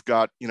moment, you've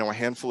got a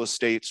handful of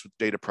states with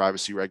data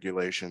privacy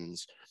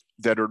regulations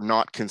that are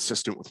not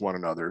consistent with one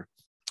another.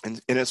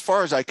 And as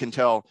far as I can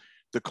tell,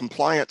 the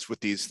compliance with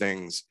these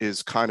things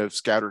is kind of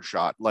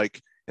scattershot.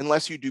 Like,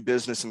 unless you do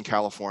business in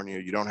California,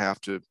 you don't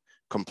have to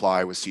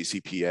comply with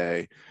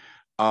CCPA.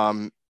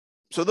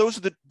 So those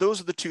are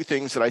the two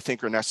things that I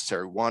think are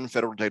necessary. One,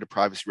 federal data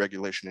privacy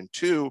regulation, and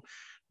two,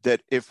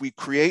 that if we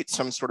create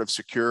some sort of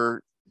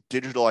secure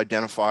digital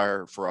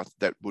identifier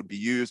that would be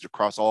used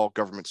across all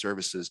government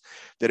services,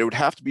 that it would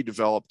have to be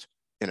developed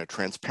in a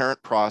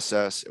transparent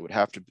process. It would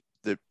have to,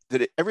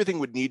 everything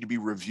would need to be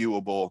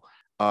reviewable,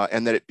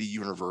 and that it be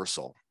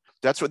universal.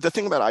 That's what the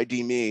thing about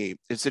ID.me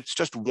is. It's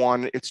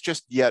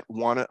just yet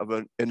one of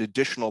an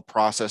additional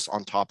process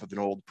on top of an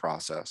old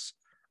process,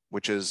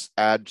 which is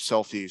add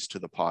selfies to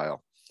the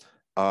pile.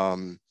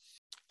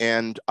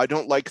 And I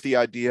don't like the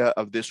idea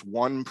of this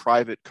one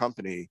private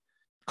company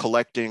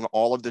collecting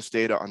all of this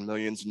data on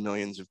millions and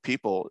millions of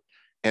people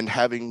and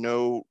having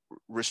no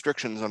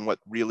restrictions on what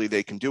really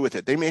they can do with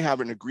it. They may have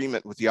an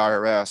agreement with the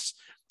IRS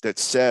that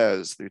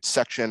says, it's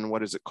section,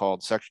 what is it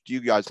called?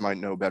 You guys might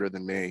know better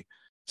than me.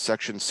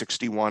 Section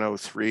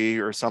 6103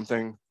 or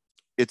something.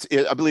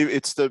 I believe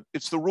it's the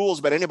rules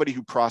about anybody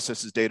who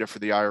processes data for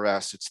the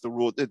IRS. It's the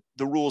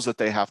rules that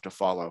they have to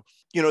follow.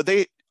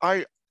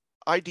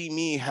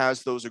 ID.me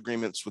has those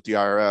agreements with the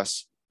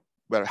IRS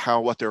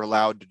about what they're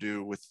allowed to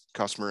do with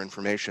customer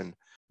information,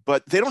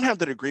 but they don't have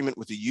that agreement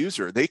with the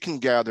user. They can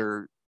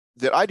gather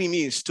that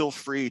ID.me is still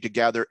free to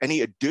gather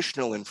any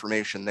additional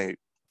information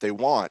they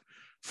want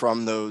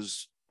from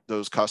those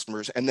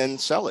customers and then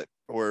sell it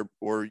or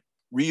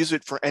reuse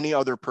it for any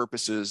other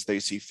purposes they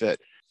see fit.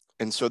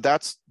 And so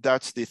that's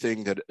the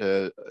thing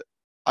that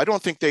I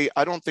don't think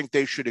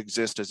they should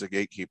exist as a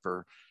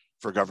gatekeeper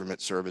for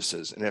government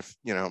services. And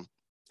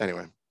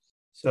anyway.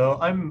 So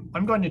I'm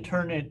going to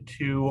turn it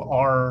to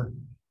our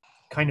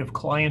kind of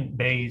client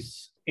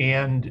base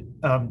and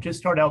just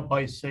start out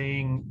by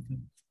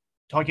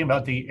talking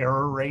about the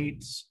error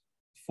rates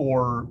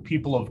for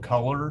people of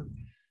color.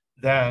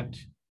 That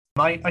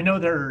I know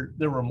there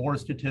were more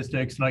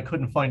statistics, and I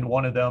couldn't find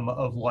one of them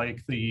of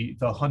like the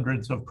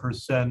hundreds of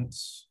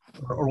percents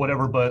or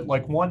whatever. But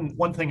like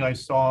one thing I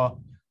saw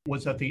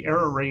was that the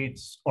error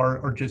rates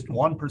are just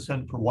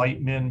 1% for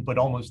white men, but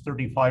almost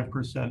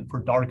 35% for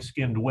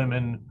dark-skinned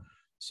women.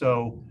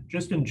 So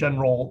just in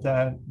general,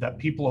 that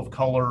people of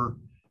color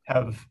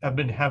have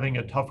been having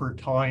a tougher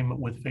time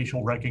with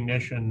facial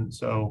recognition.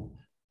 So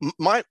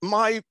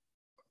my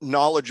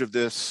knowledge of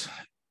this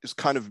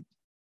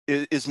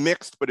is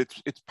mixed, but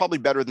it's probably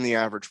better than the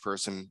average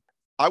person.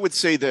 I would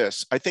say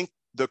this: I think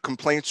the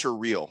complaints are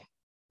real,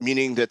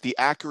 meaning that the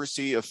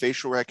accuracy of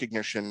facial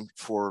recognition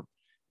for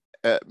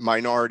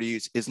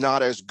minorities is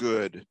not as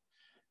good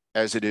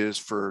as it is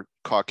for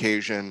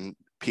Caucasian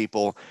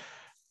people.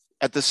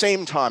 At the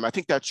same time, I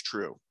think that's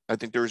true. I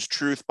think there's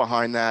truth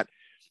behind that.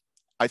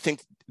 I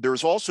think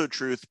there's also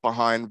truth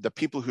behind the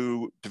people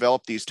who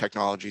develop these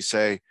technologies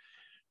say,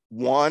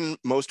 one,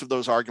 most of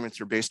those arguments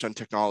are based on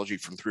technology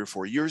from 3 or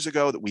 4 years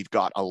ago, that we've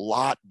got a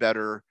lot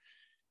better,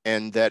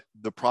 and that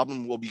the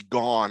problem will be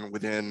gone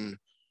within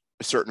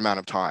a certain amount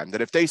of time.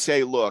 That if they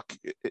say, look,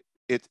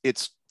 it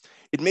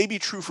may be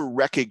true for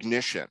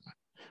recognition,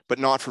 but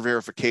not for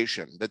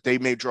verification, that they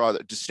may draw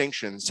the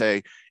distinction,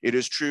 say it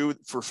is true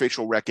for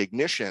facial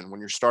recognition when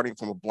you're starting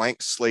from a blank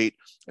slate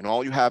and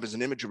all you have is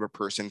an image of a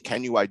person,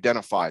 can you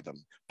identify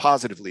them,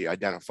 positively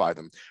identify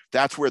them?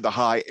 That's where the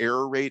high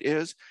error rate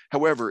is.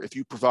 However, if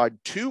you provide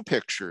two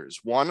pictures,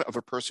 one of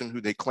a person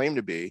who they claim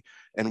to be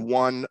and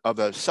one of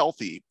a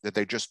selfie that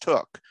they just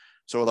took,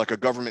 so like a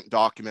government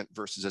document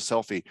versus a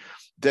selfie,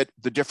 that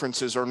the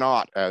differences are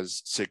not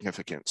as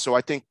significant. So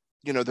I think,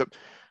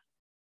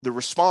 the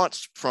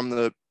response from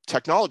the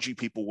technology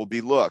people will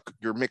be, look,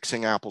 you're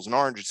mixing apples and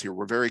oranges here.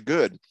 We're very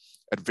good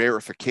at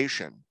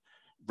verification.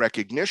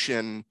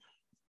 Recognition,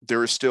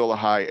 there is still a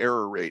high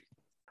error rate.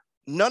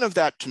 None of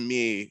that, to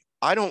me,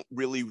 I don't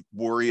really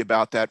worry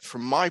about that.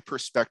 From my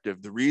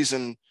perspective, the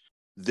reason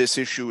this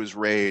issue is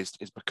raised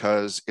is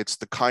because it's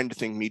the kind of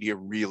thing media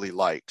really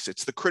likes.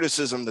 It's the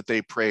criticism that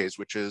they praise,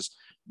 which is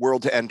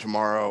world to end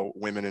tomorrow,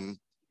 women and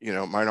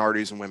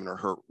minorities and women are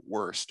hurt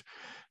worst.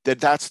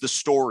 That's the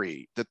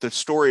story, that the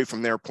story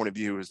from their point of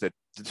view is that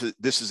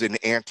this is an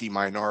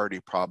anti-minority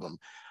problem.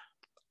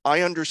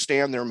 I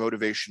understand their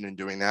motivation in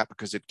doing that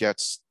because it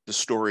gets the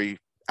story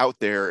out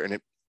there and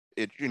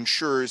it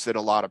ensures that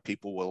a lot of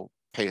people will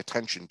pay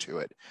attention to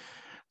it.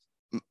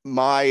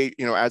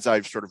 As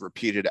I've sort of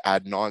repeated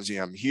ad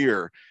nauseum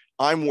here,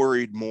 I'm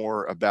worried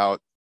more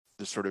about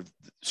the sort of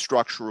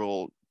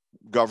structural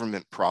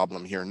government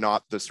problem here,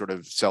 not the sort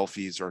of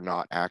selfies are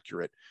not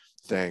accurate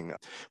thing.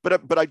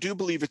 But I do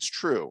believe it's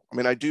true.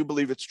 I do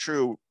believe it's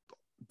true,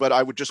 but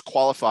I would just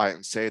qualify it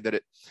and say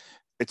that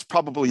it's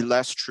probably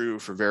less true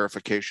for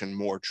verification,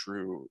 more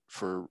true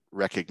for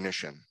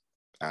recognition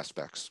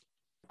aspects.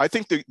 I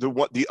think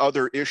the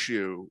other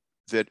issue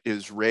that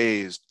is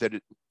raised, that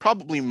it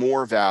probably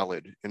more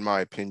valid, in my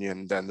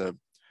opinion, than the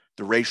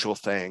racial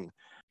thing,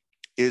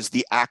 is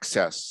the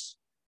access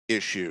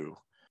issue,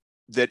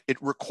 that it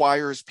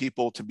requires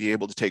people to be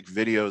able to take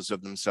videos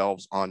of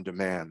themselves on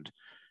demand.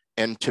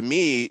 And to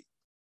me,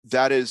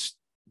 that is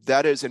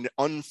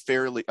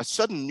a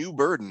sudden new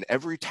burden.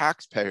 Every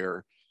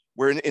taxpayer,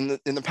 where in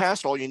the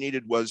past, all you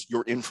needed was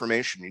your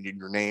information. You need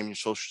your name, your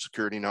social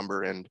security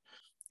number, and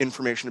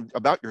information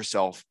about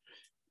yourself.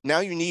 Now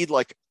you need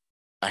like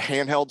a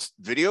handheld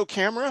video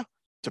camera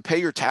to pay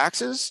your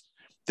taxes.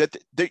 That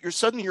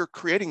you're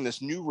creating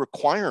this new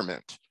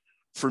requirement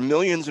for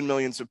millions and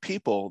millions of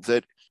people,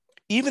 that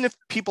even if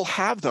people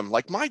have them,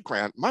 like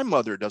my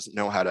mother doesn't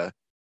know how to,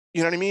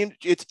 you know what I mean?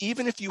 It's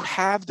even if you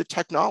have the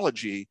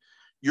technology,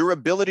 your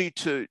ability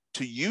to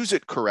use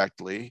it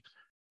correctly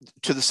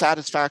to the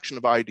satisfaction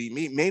of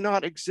ID may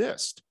not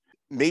exist.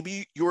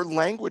 Maybe your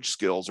language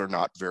skills are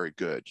not very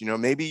good.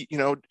 Maybe,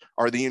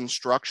 are the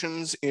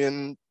instructions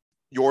in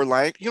your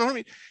language, you know what I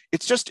mean?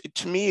 It's just,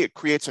 to me, it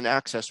creates an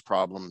access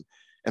problem.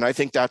 And I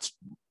think that's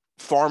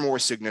far more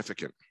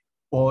significant.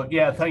 Well,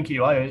 yeah, thank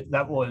you.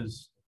 That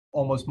was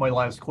almost my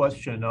last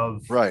question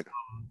of right.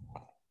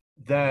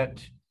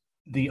 That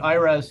the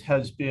IRS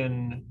has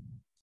been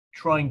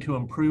trying to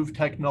improve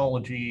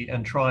technology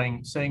and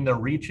saying they're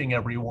reaching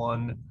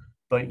everyone,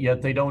 but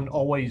yet they don't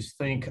always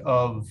think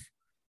of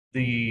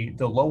the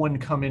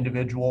low-income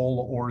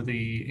individual or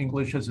the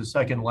English as a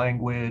second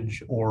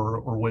language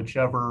or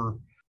whichever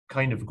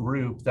kind of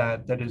group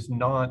that is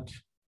not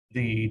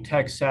the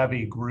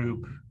tech-savvy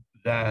group.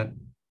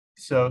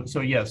 So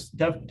yes,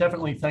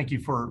 definitely thank you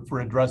for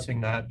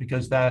addressing that,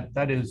 because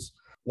that is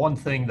one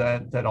thing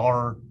that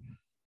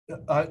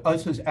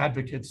us as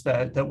advocates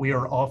that we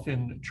are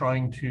often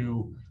trying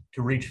to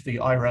reach the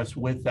IRS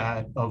with,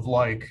 that of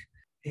like,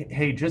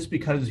 hey, just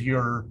because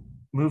you're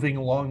moving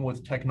along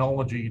with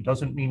technology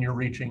doesn't mean you're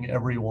reaching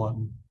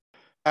everyone.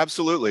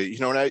 Absolutely.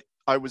 And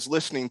I was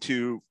listening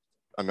to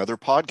another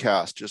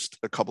podcast just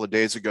a couple of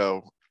days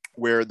ago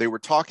where they were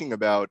talking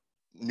about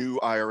new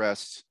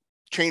IRS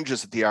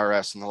changes at the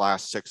IRS in the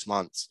last 6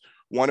 months,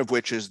 one of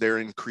which is their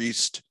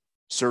increased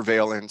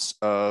surveillance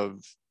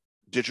of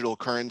digital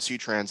currency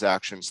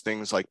transactions,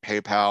 things like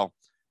PayPal,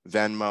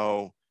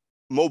 Venmo,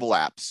 mobile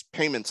apps,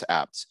 payments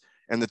apps,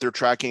 and that they're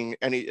tracking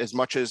as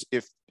much as,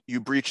 if you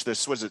breach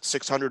this, was it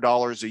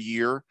 $600 a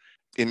year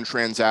in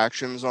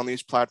transactions on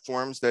these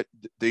platforms, that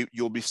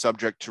you'll be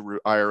subject to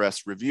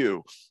IRS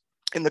review.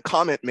 And the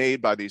comment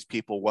made by these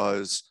people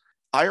was,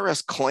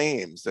 IRS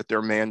claims that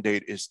their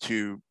mandate is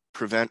to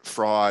prevent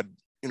fraud,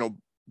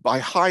 by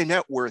high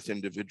net worth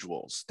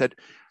individuals,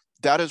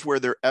 that is where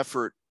their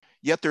effort,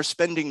 yet they're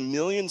spending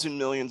millions and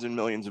millions and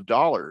millions of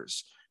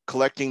dollars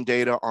collecting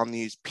data on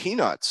these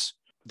peanuts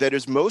that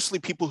is mostly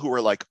people who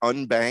are like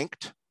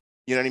unbanked,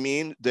 you know what I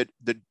mean?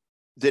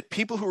 That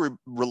people who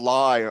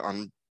rely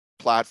on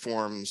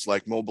platforms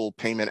like mobile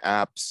payment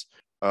apps,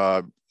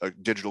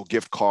 digital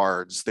gift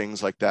cards,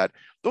 things like that.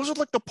 Those are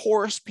like the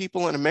poorest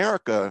people in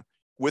America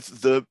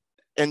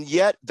and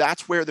yet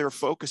that's where they're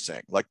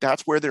focusing. Like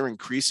that's where they're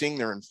increasing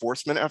their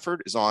enforcement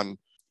effort is on,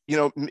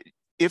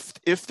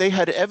 if they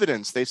had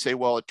evidence, they say,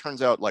 well, it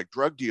turns out like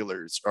drug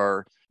dealers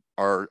are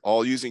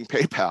all using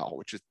PayPal,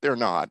 which is they're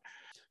not.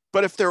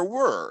 But if there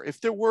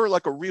were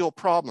like a real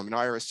problem, and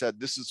IRS said,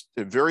 this is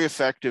a very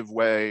effective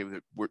way,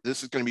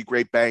 this is going to be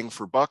great bang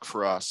for buck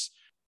for us,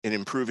 in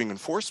improving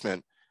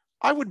enforcement,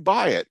 I would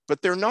buy it.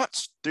 But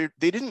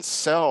they didn't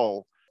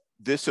sell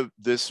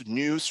this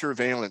new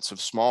surveillance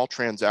of small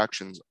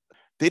transactions.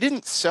 They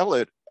didn't sell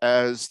it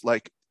as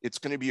like it's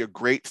going to be a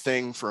great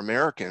thing for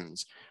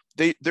Americans.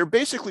 They're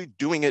basically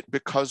doing it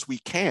because we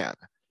can.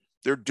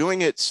 They're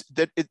doing it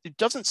that it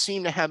doesn't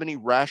seem to have any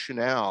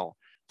rationale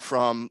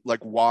from like,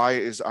 why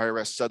is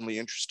IRS suddenly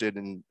interested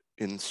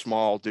in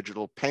small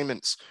digital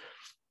payments?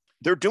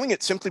 They're doing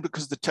it simply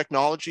because the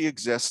technology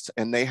exists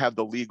and they have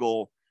the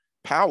legal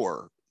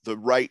power, the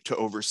right to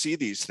oversee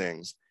these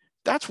things.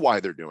 That's why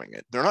they're doing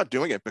it. They're not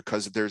doing it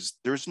because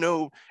there's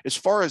no, as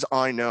far as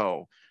I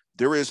know,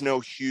 there is no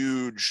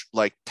huge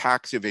like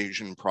tax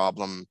evasion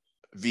problem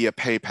via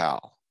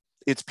PayPal.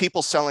 It's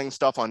people selling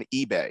stuff on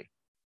eBay.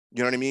 You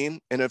know what I mean?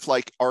 And if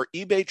like, are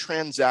eBay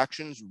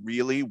transactions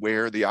really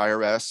where the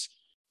IRS,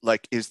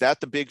 like, is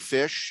that the big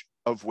fish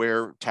of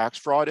where tax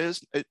fraud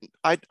is?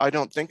 I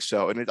don't think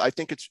so. And I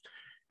think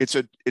it's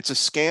a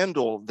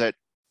scandal that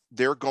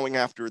they're going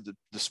after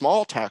the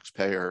small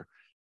taxpayer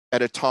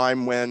at a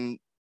time when,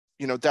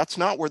 you know, that's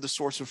not where the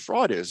source of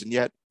fraud is. And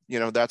yet, you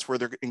know, that's where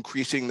they're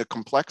increasing the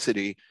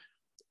complexity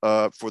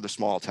for the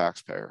small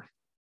taxpayer.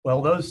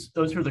 Well, those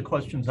are the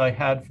questions I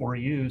had for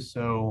you.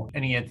 So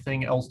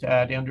anything else to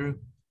add, Andrew?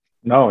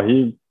 No,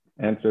 he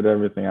answered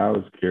everything I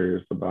was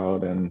curious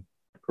about and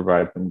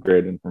provided some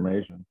great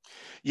information.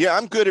 Yeah,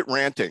 I'm good at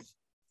ranting.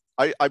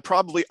 I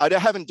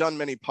haven't done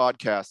many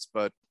podcasts,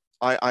 but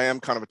I am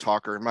kind of a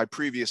talker. In my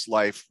previous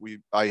life,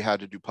 I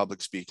had to do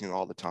public speaking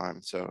all the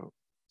time. So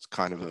it's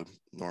kind of a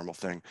normal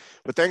thing.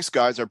 But thanks,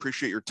 guys. I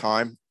appreciate your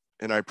time,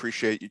 and I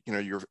appreciate, you know,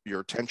 your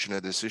attention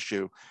to this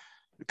issue,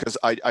 because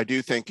I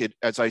do think it,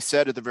 as I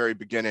said at the very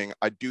beginning,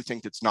 I do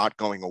think it's not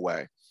going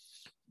away.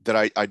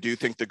 That I do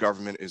think the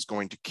government is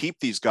going to keep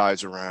these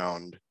guys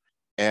around,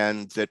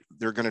 and that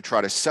they're going to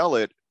try to sell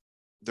it.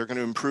 They're going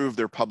to improve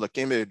their public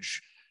image.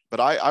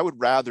 But I would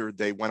rather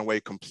they went away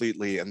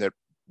completely, and that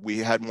we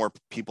had more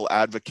people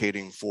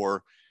advocating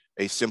for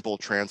a simple,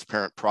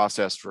 transparent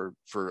process for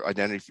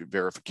identity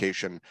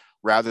verification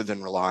rather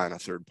than rely on a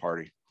third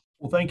party.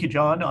 Well, thank you,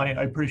 John. I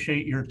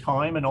appreciate your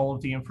time and all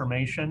of the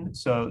information.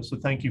 So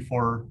thank you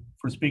for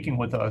speaking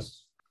with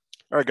us.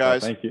 All right,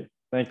 guys. Thank you,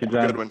 John.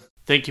 Have a good one.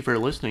 Thank you for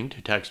listening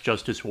to Tax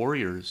Justice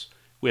Warriors.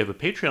 We have a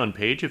Patreon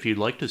page if you'd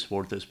like to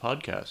support this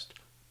podcast.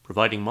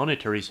 Providing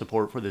monetary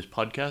support for this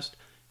podcast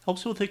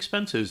helps with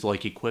expenses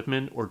like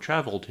equipment or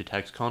travel to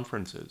tax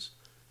conferences.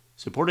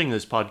 Supporting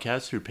this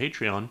podcast through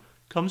Patreon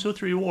comes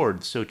with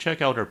rewards, so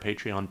check out our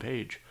Patreon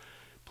page.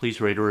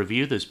 Please rate or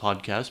review this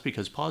podcast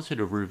because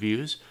positive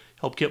reviews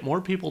help get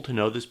more people to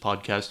know this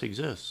podcast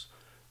exists.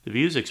 The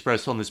views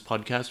expressed on this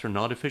podcast are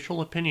not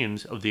official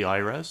opinions of the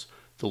IRS,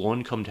 the Low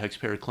Income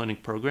Taxpayer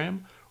Clinic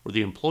program, or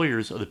the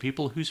employers of the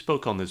people who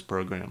spoke on this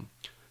program.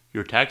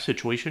 Your tax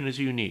situation is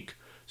unique,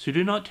 so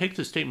do not take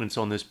the statements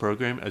on this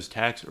program as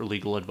tax or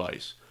legal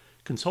advice.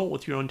 Consult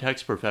with your own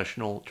tax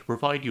professional to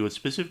provide you with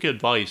specific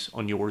advice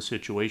on your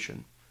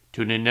situation.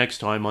 Tune in next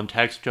time on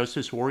Tax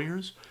Justice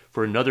Warriors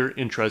for another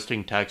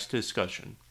interesting tax discussion.